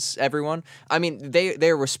appease everyone. I mean, they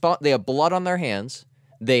have blood on their hands.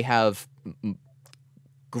 They have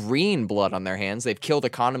green blood on their hands. They've killed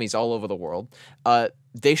economies all over the world.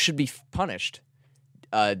 They should be punished.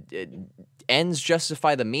 Ends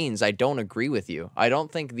justify the means. I don't agree with you. I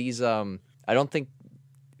don't think these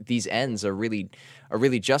ends are really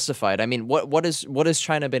justified. I mean, what has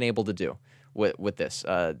China been able to do with this?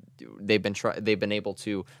 They've been able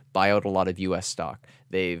to buy out a lot of U.S. stock.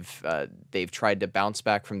 They've tried to bounce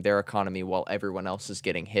back from their economy while everyone else is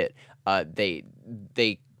getting hit. They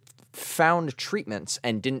found treatments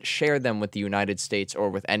and didn't share them with the United States or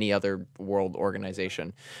with any other world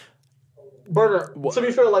organization. Burger, to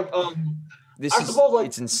be fair,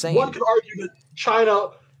 it's insane. One could argue that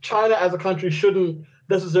China as a country shouldn't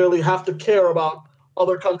necessarily have to care about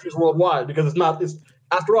other countries worldwide because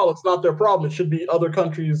after all, it's not their problem. It should be other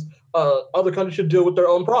countries. Other countries should deal with their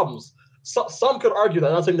own problems. Some could argue that.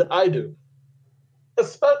 I'm not saying that I do.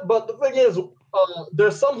 But the thing is,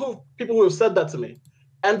 there's some people who have said that to me,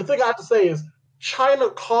 and the thing I have to say is, China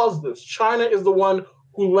caused this. China is the one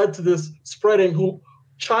who led to this spreading.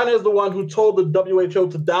 China is the one who told the WHO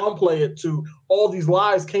to downplay it. To all these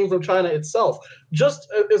lies came from China itself.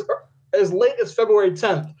 Just as late as February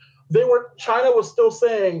 10th, China was still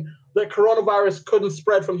saying that coronavirus couldn't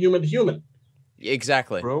spread from human to human.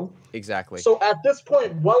 Exactly. Bro. Exactly. So at this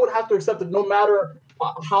point, one would have to accept that no matter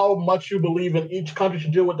how much you believe in each country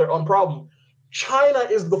should deal with their own problem, China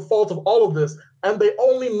is the fault of all of this, and they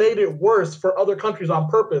only made it worse for other countries on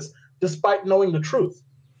purpose, despite knowing the truth.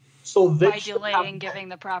 So they by delaying giving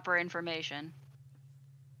the proper information.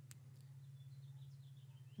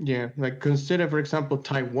 Yeah, like consider, for example,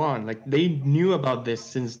 Taiwan. Like they knew about this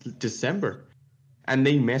since December, and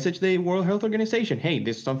they messaged the World Health Organization, "Hey,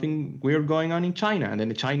 there's something weird going on in China." And then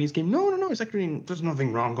the Chinese came, "No, it's actually there's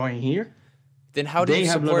nothing wrong going here." Then how do they you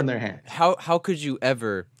have support? blood on their hands. How could you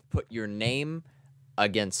ever put your name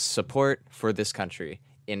against support for this country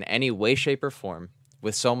in any way, shape, or form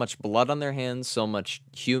with so much blood on their hands, so much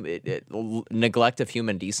neglect of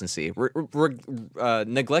human decency,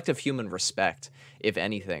 neglect of human respect, if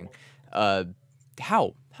anything? How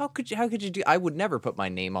could you do? I would never put my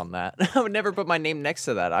name on that. I would never put my name next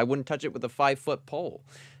to that. I wouldn't touch it with a 5-foot pole.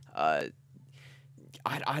 I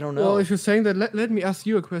don't know. Well, if you're saying that, let me ask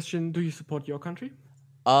you a question. Do you support your country?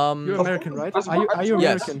 You're American, right? Are you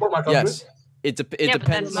American? Yes. It But depends.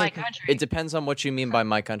 that's my country. It depends on what you mean by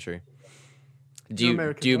my country. Do you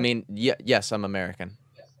American, right? mean yes, I'm American.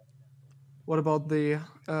 What about the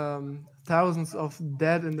thousands of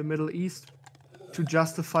dead in the Middle East to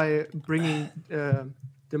justify bringing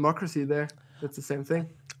democracy there? That's the same thing.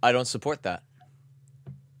 I don't support that.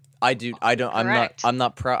 I don't. Correct. I'm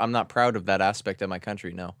not proud of that aspect of my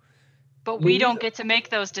country. No. But we don't get to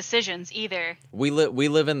make those decisions either. We live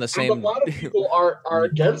in the And a same. lot of people are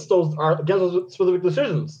against those specific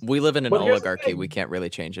decisions. We live in an But here's the oligarchy. thing. We can't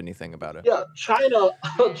really change anything about it. Yeah, China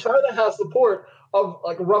has support of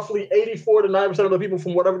like roughly 84 to 90% of the people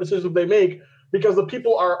from whatever decisions they make, because the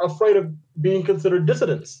people are afraid of being considered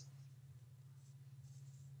dissidents.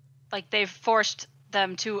 Like they've forced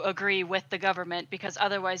them to agree with the government, because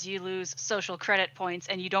otherwise you lose social credit points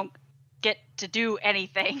and you don't get to do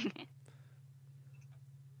anything.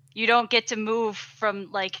 You don't get to move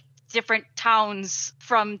from like different towns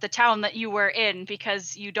from the town that you were in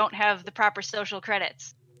because you don't have the proper social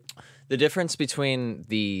credits. The difference between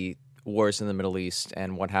the wars in the Middle East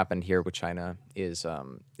and what happened here with China is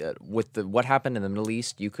what happened in the Middle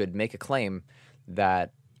East, you could make a claim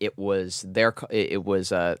that it was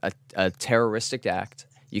a terroristic act.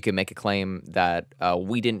 You can make a claim that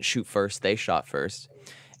we didn't shoot first, they shot first.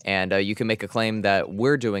 And you can make a claim that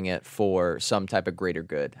we're doing it for some type of greater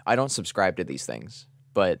good. I don't subscribe to these things,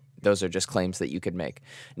 but those are just claims that you could make.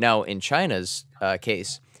 Now, in China's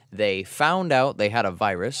case, they found out they had a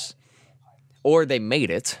virus, or they made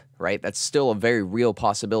it, right? That's still a very real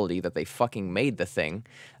possibility that they fucking made the thing.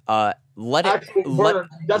 That's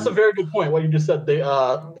a very good point, what you just said. There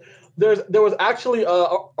was actually a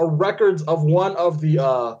records of one of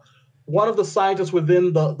the scientists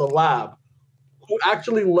within the lab who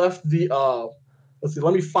actually left the let's see,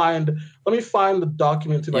 let me find the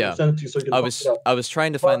document so I can send it to you so you can I was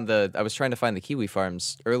trying to find the kiwi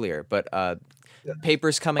farms earlier, but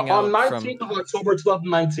papers coming out on 19th of October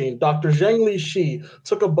 2019, Dr. Zheng Li Shi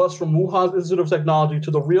took a bus from Wuhan's Institute of Technology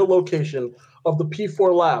to the real location of the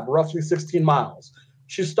P4 lab, roughly 16 miles.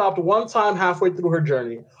 She stopped one time halfway through her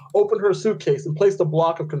journey, opened her suitcase, and placed a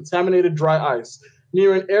block of contaminated dry ice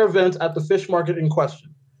near an air vent at the fish market in question.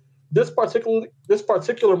 This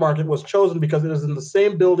particular market was chosen because it is in the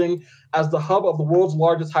same building as the hub of the world's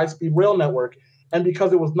largest high-speed rail network, and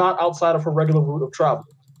because it was not outside of her regular route of travel.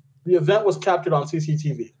 The event was captured on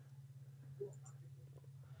CCTV.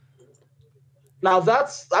 Now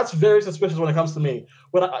that's very suspicious when it comes to me.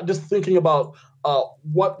 When I just thinking about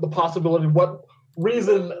what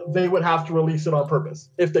reason they would have to release it on purpose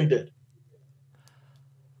if they did.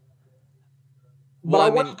 But I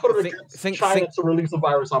wouldn't put it against China to release a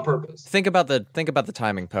virus on purpose. Think about the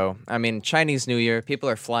timing, Poe. I mean, Chinese New Year, people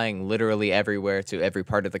are flying literally everywhere to every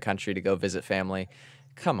part of the country to go visit family.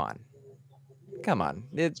 Come on.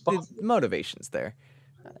 The motivation's there.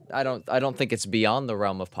 I don't think it's beyond the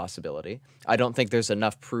realm of possibility. I don't think there's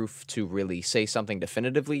enough proof to really say something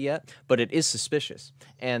definitively yet, but it is suspicious.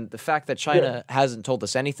 And the fact that China hasn't told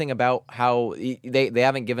us anything about how they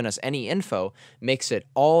haven't given us any info makes it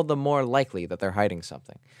all the more likely that they're hiding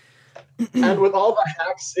something. And with all the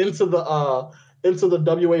hacks into the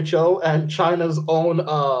WHO and China's own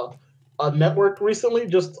network recently,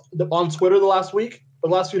 just on Twitter the last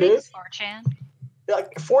few days. 4chan.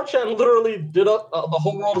 Like 4chan literally did the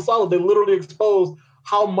whole world a solid. They literally exposed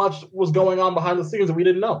how much was going on behind the scenes that we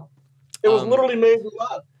didn't know. It was literally made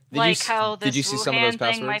live. Like how did you this see some of those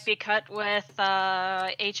Wuhan thing might passwords? be cut with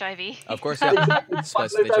HIV. Of course, yeah. Exactly.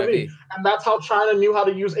 Spliced with HIV. And that's how China knew how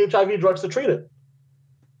to use HIV drugs to treat it.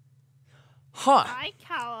 Huh. I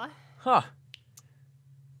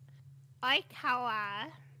like how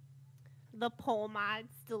the poll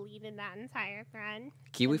mods deleted that entire thread.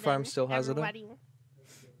 Kiwi and Farm then still has it up? everybody-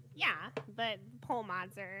 Yeah, but poll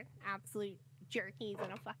mods are absolute jerkies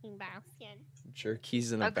in a fucking basket.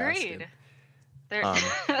 Jerkies in a Agreed. basket. They're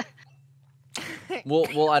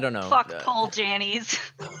Well, I don't know. fuck Paul Jannies.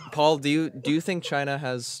 Paul, do you think China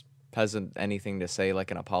has anything to say,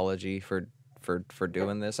 like an apology for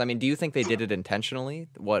doing this? I mean, do you think they did it intentionally?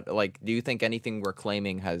 Do you think anything we're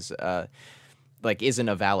claiming has isn't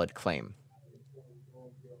a valid claim?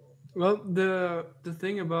 Well, the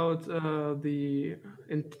thing about the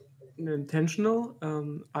intentional,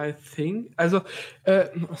 I think,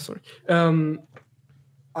 sorry,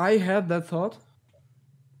 I had that thought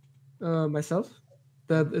myself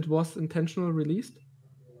that it was intentional released.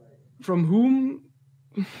 From whom?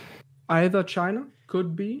 Either China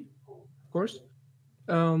could be, of course.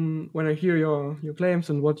 When I hear your claims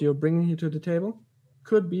and what you're bringing here to the table,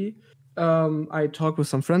 could be. I talked with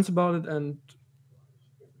some friends about it, and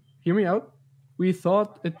hear me out. We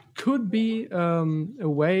thought it could be a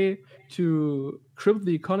way to cripple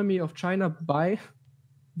the economy of China by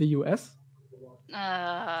the US.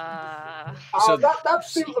 So that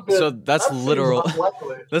seems a bit, so that's that seems literal.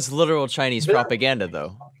 unlikely. That's literal Chinese propaganda,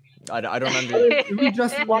 though. I don't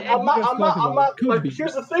understand. I'm not. Like,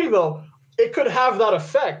 here's the thing, though. It could have that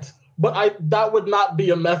effect, but that would not be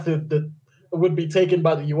a method that would be taken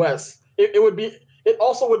by the U.S. It would be. It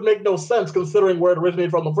also would make no sense considering where it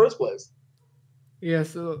originated from in the first place.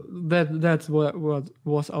 Yes, that's what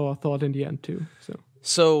was our thought in the end too.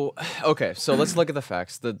 So okay, so let's look at the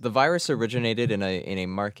facts. The virus originated in a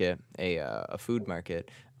market, a food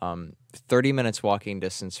market, 30 minutes walking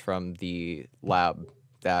distance from the lab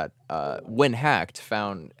that, when hacked,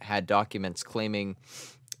 had documents claiming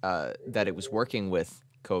that it was working with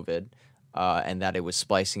COVID, and that it was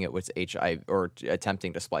splicing it with HIV, or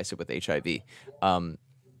attempting to splice it with HIV.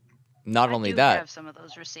 Not only that, have some of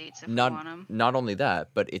those receipts if you want them. Not only that,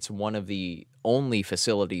 but it's one of the only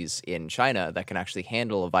facilities in China that can actually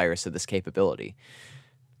handle a virus of this capability.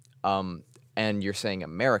 And you're saying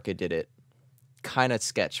America did it? Kind of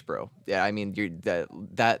sketch, bro. Yeah, I mean, to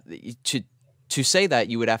say that,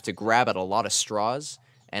 you would have to grab at a lot of straws,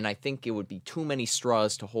 and I think it would be too many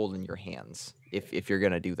straws to hold in your hands if you're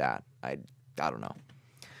gonna do that. I don't know.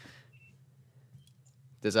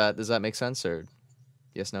 Does that make sense, or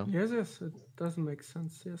yes, no? Yes, it doesn't make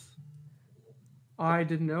sense. Yes, I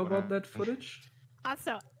didn't know about that footage.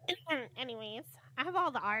 Also, anyways, I have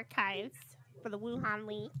all the archives for the Wuhan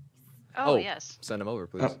leak. Oh yes. Send them over,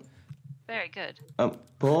 please. Very good.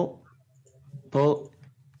 Paul.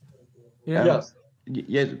 Yeah. Yes.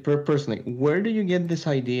 Yes. Personally, where do you get this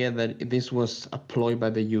idea that this was a ploy by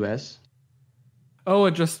the U.S.? Oh,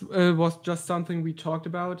 it was just something we talked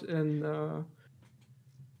about in our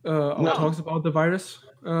talks about the virus.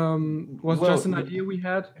 Just an idea we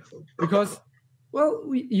had because,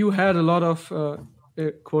 you had a lot of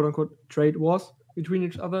quote unquote trade wars between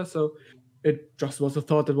each other, so it just was a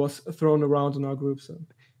thought that was thrown around in our group. So.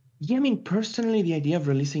 Yeah, I mean, personally, the idea of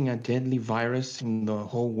releasing a deadly virus in the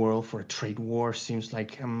whole world for a trade war seems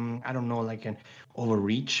like, I don't know, like an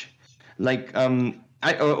overreach. Like,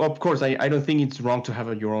 of course, I don't think it's wrong to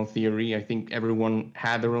have your own theory. I think everyone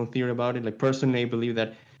had their own theory about it. Like, personally, I believe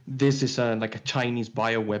that this is like a Chinese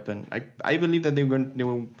bioweapon. I believe that they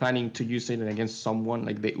were planning to use it against someone,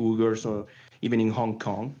 like the Uyghurs or even in Hong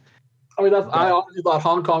Kong. I mean, I honestly thought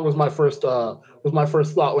Hong Kong was my first thought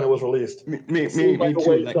when it was released. Me like a too.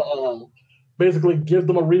 way to basically give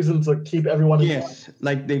them a reason to keep everyone. Yes,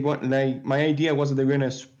 like they want. Like my idea was that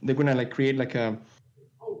they're gonna like create like an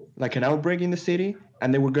outbreak in the city,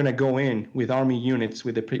 and they were gonna go in with army units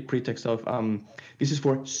with the pretext of this is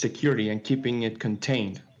for security and keeping it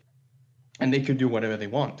contained, and they could do whatever they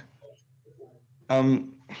want.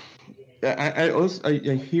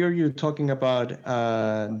 I hear you talking about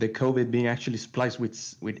the COVID being actually spliced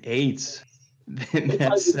with AIDS.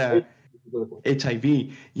 That's HIV.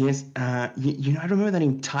 Yes. I remember that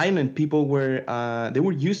in Thailand, people were they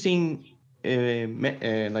were using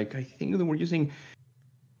like I think they were using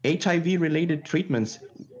HIV-related treatments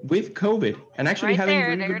with COVID and actually having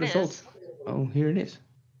really good results. Oh, here it is.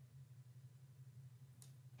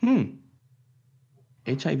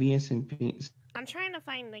 HIV SMP. I'm trying to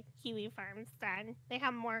find the Kiwi Farm stand. They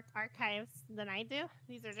have more archives than I do.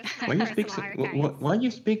 These are just my Why you personal speak so? archives. Why you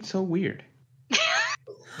speak so weird?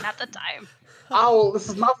 Not the time. Owl, this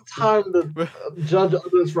is not the time to judge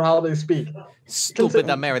others for how they speak. Stupid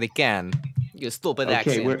American. You stupid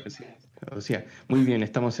Okay, accent. o sea, muy bien,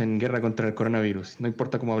 estamos en guerra contra el coronavirus. No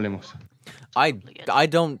importa cómo hablemos. I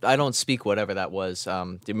don't speak whatever that was.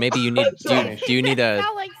 Maybe you need do you need a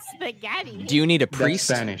Not like spaghetti. do you need a That's priest?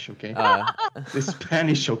 Spanish, okay? It's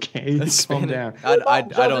Spanish, okay? Calm down. I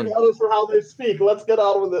Judging don't. others for how they speak. Let's get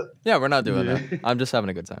on with it. Yeah, we're not doing Yeah. that. I'm just having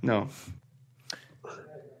a good time. No.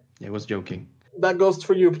 I was joking. That goes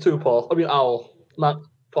for you too, Paul. I mean, Owl, not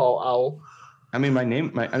Paul. Owl. I mean, my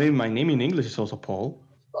name in English is also Paul.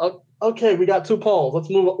 Okay, we got two Pauls. Let's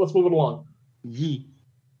move it along. Yi.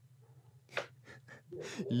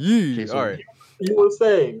 Yee. Okay, so- All right. You were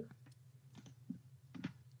saying,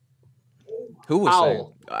 Who was Owl.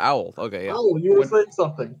 saying? Owl. Okay. Yeah. Owl, you were saying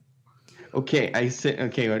something. Okay, I said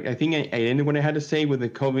okay. I think I ended what I had to say with the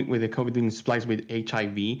COVID being spliced with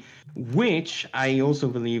HIV, which I also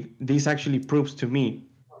believe this actually proves to me,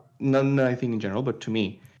 not I think in general, but to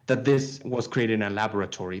me, that this was created in a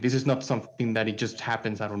laboratory. This is not something that it just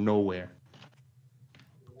happens out of nowhere.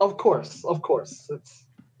 Of course.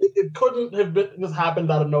 It couldn't have been just happened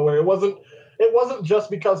out of nowhere. It wasn't just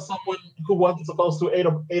because someone who wasn't supposed to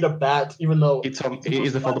ate a bat, even though It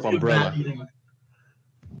is the fault of umbrella.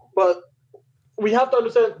 But we have to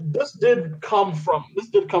understand this did come from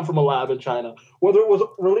a lab in China. Whether it was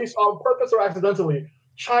released on purpose or accidentally,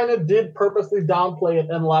 China did purposely downplay it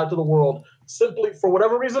and lie to the world simply for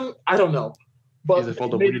whatever reason. I don't know, but Is the fault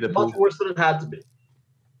it of made Winnie the it much Pooh. worse than it had to be.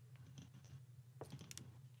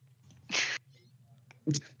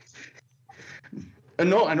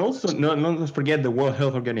 No, and also let's forget the World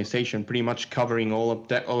Health Organization pretty much covering all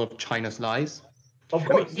of China's lies. Of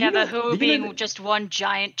course. Yeah, the WHO did you know being that- just one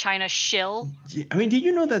giant China shill. I mean, did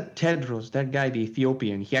you know that Tedros, that guy, the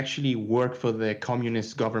Ethiopian, he actually worked for the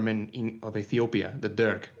communist government of Ethiopia, the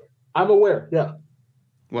Derg? I'm aware. Yeah.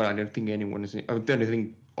 Well, I don't think anyone is. I don't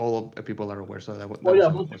think all of the people are aware. So that. Well, yeah,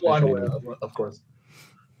 was most people aren't aware, mentioned. of course.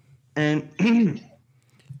 And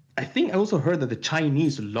I think I also heard that the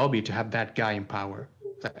Chinese lobby to have that guy in power.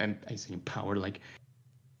 And I say in power, like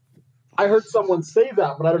I heard someone say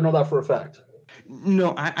that, but I don't know that for a fact.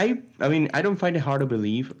 no, I mean I don't find it hard to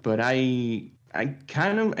believe, but I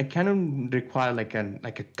kind of require like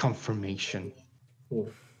a confirmation.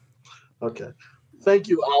 Okay. Thank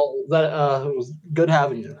you, Al. That it was good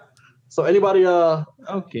having you. So anybody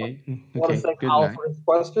Okay. want to thank Good Al night. for his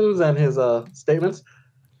questions and his statements?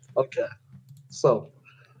 Okay. So,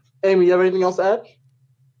 Amy, you have anything else to add?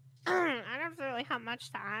 I don't really have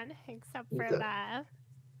much to add except for Okay. the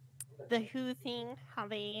WHO thing, how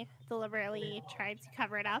they deliberately tried to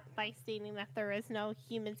cover it up by stating that there is no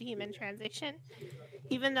human-to-human transition,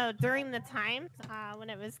 even though during the time when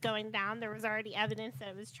it was going down, there was already evidence that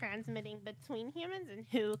it was transmitting between humans, and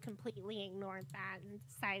WHO completely ignored that and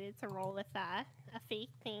decided to roll with a fake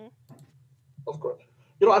thing. Of course.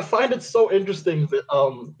 You know, I find it so interesting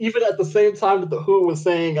that even at the same time that the WHO was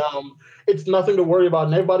saying it's nothing to worry about,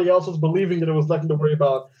 and everybody else was believing that it was nothing to worry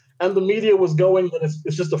about, and the media was going that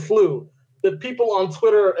it's just a flu, that people on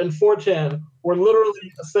Twitter and 4chan were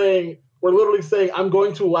literally saying, I'm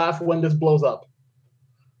going to laugh when this blows up.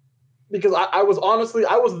 Because I was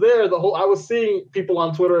there I was seeing people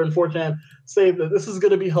on Twitter and 4chan say that this is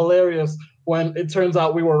going to be hilarious when it turns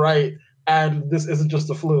out we were right and this isn't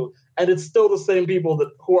just a flu. And it's still the same people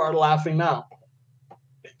who are laughing now.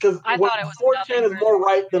 Because I when thought it was 4chan is nothing more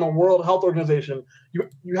right than a World Health Organization,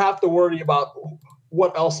 you have to worry about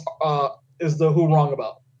what else is the WHO wrong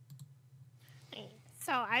about.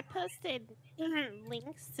 So I posted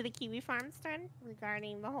links to the Kiwi Farms thread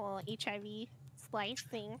regarding the whole HIV splice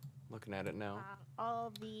thing. Looking at it now.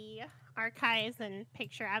 All the archives and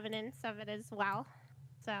picture evidence of it as well.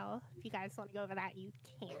 So if you guys want to go over that, you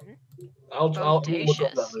can. I'll look up that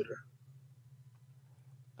Bodacious. later.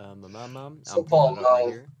 I'm So, pulling it up right Paul,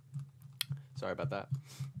 here. Sorry about that.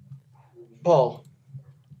 Paul,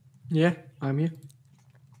 Yeah, I'm here.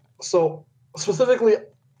 so specifically,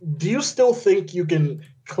 do you still think you can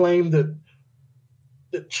claim that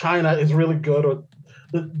China is really good, or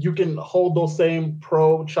that you can hold those same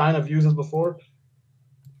pro-China views as before?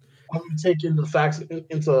 When you take in the facts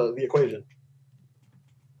into the equation.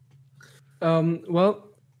 Well,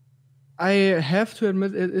 I have to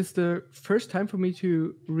admit it is the first time for me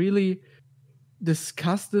to really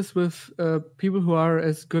discuss this with people who are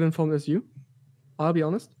as good informed as you. I'll be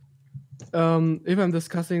honest. If I'm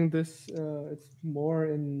discussing this, it's more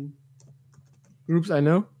in groups I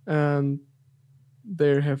know, and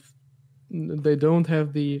they don't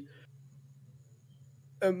have the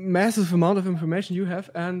massive amount of information you have,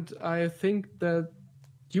 and I think that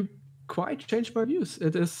you quite changed my views.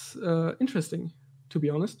 It is interesting, to be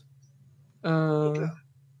honest.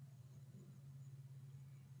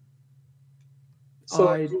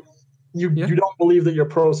 So you don't believe that you're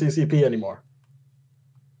pro CCP anymore?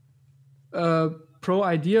 Pro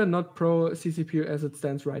idea, not pro CCP as it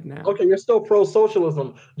stands right now. Okay, you're still pro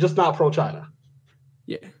socialism, just not pro China.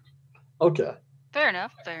 Yeah. Okay. Fair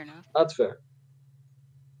enough. Fair enough. That's fair.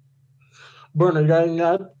 Burner, you got anything to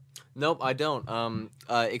add? Nope, I don't.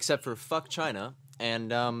 Except for fuck China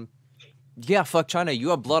and yeah, fuck China. You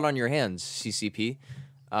have blood on your hands, CCP.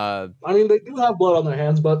 I mean, they do have blood on their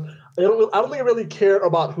hands, but I don't think they really care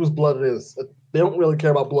about whose blood it is. They don't really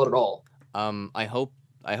care about blood at all. I hope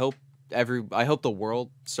the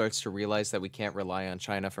world starts to realize that we can't rely on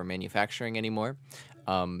China for manufacturing anymore.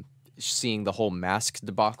 Seeing the whole mask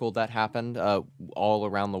debacle that happened all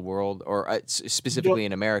around the world, or specifically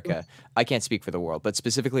in America. I can't speak for the world, but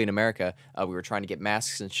specifically in America, we were trying to get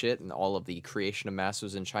masks and shit, and all of the creation of masks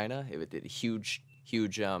was in China. Huge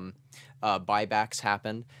buybacks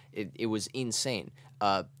happened. It was insane.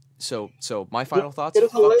 So my final thoughts. It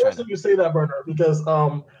is hilarious that you say that, Bernard, because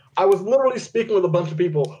I was literally speaking with a bunch of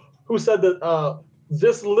people who said that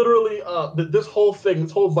this whole thing,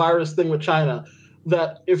 this whole virus thing with China,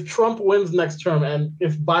 that if Trump wins next term and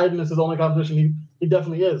if Biden is his only competition, he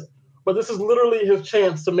definitely is. But this is literally his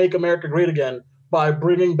chance to make America great again by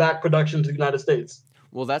bringing back production to the United States.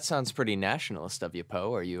 Well, that sounds pretty nationalist of you,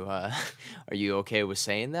 Poe. Are you okay with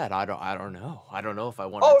saying that? I don't know. I don't know if I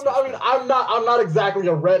want. Oh no, I mean I'm not exactly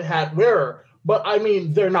a red hat wearer, but I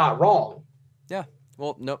mean they're not wrong. Yeah.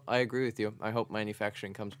 Well, no, I agree with you. I hope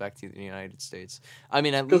manufacturing comes back to the United States. I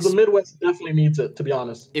mean, at least because the Midwest definitely needs it, to be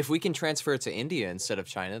honest. If we can transfer it to India instead of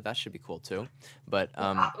China, that should be cool too. But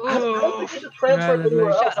I don't think we should transfer it anywhere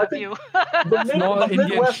else. I think the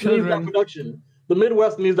Midwest needs that production. The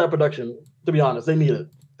Midwest needs that production. To be honest, they need it.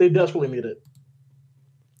 They desperately need it.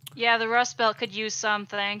 Yeah, the Rust Belt could use some,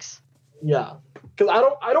 thanks. Yeah, because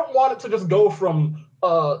I don't want it to just go from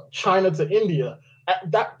China to India.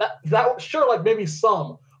 That sure, like maybe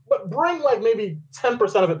some, but bring like maybe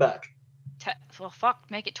 10% of it back. Well, fuck,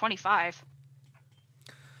 make it 25.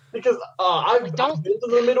 Because I've been to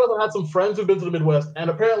the Midwest. I've had some friends who've been to the Midwest, and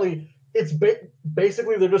apparently it's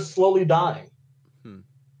basically they're just slowly dying.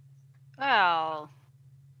 Well,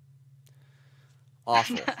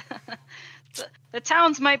 awful. the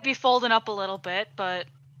towns might be folding up a little bit, but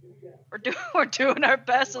we're doing our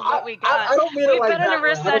best with what we got. I don't mean it like We've been in a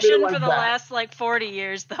recession for the that. last like 40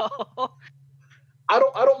 years, though. I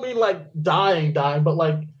don't mean like dying, but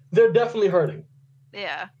like they're definitely hurting.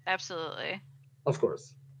 Yeah, absolutely. Of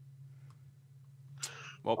course.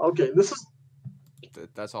 Well, okay, this is.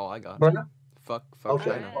 That's all I got. Bernard? Fuck.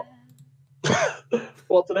 Okay.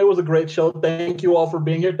 Well, today was a great show. Thank you all for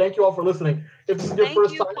being here. Thank you all for listening. If this is your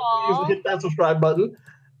first time, please hit that subscribe button.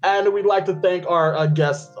 And we'd like to thank our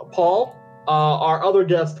guest, Paul, our other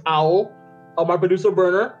guest, Owl, my producer,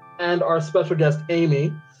 Burner, and our special guest,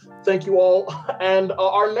 Amy. Thank you all. And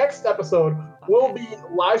our next episode will be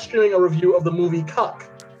live streaming a review of the movie Cuck,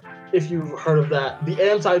 if you've heard of that. The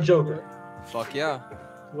Anti-Joker. Fuck yeah.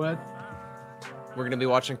 What? We're going to be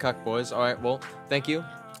watching Cuck, boys. All right, well, thank you.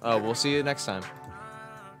 We'll see you next time.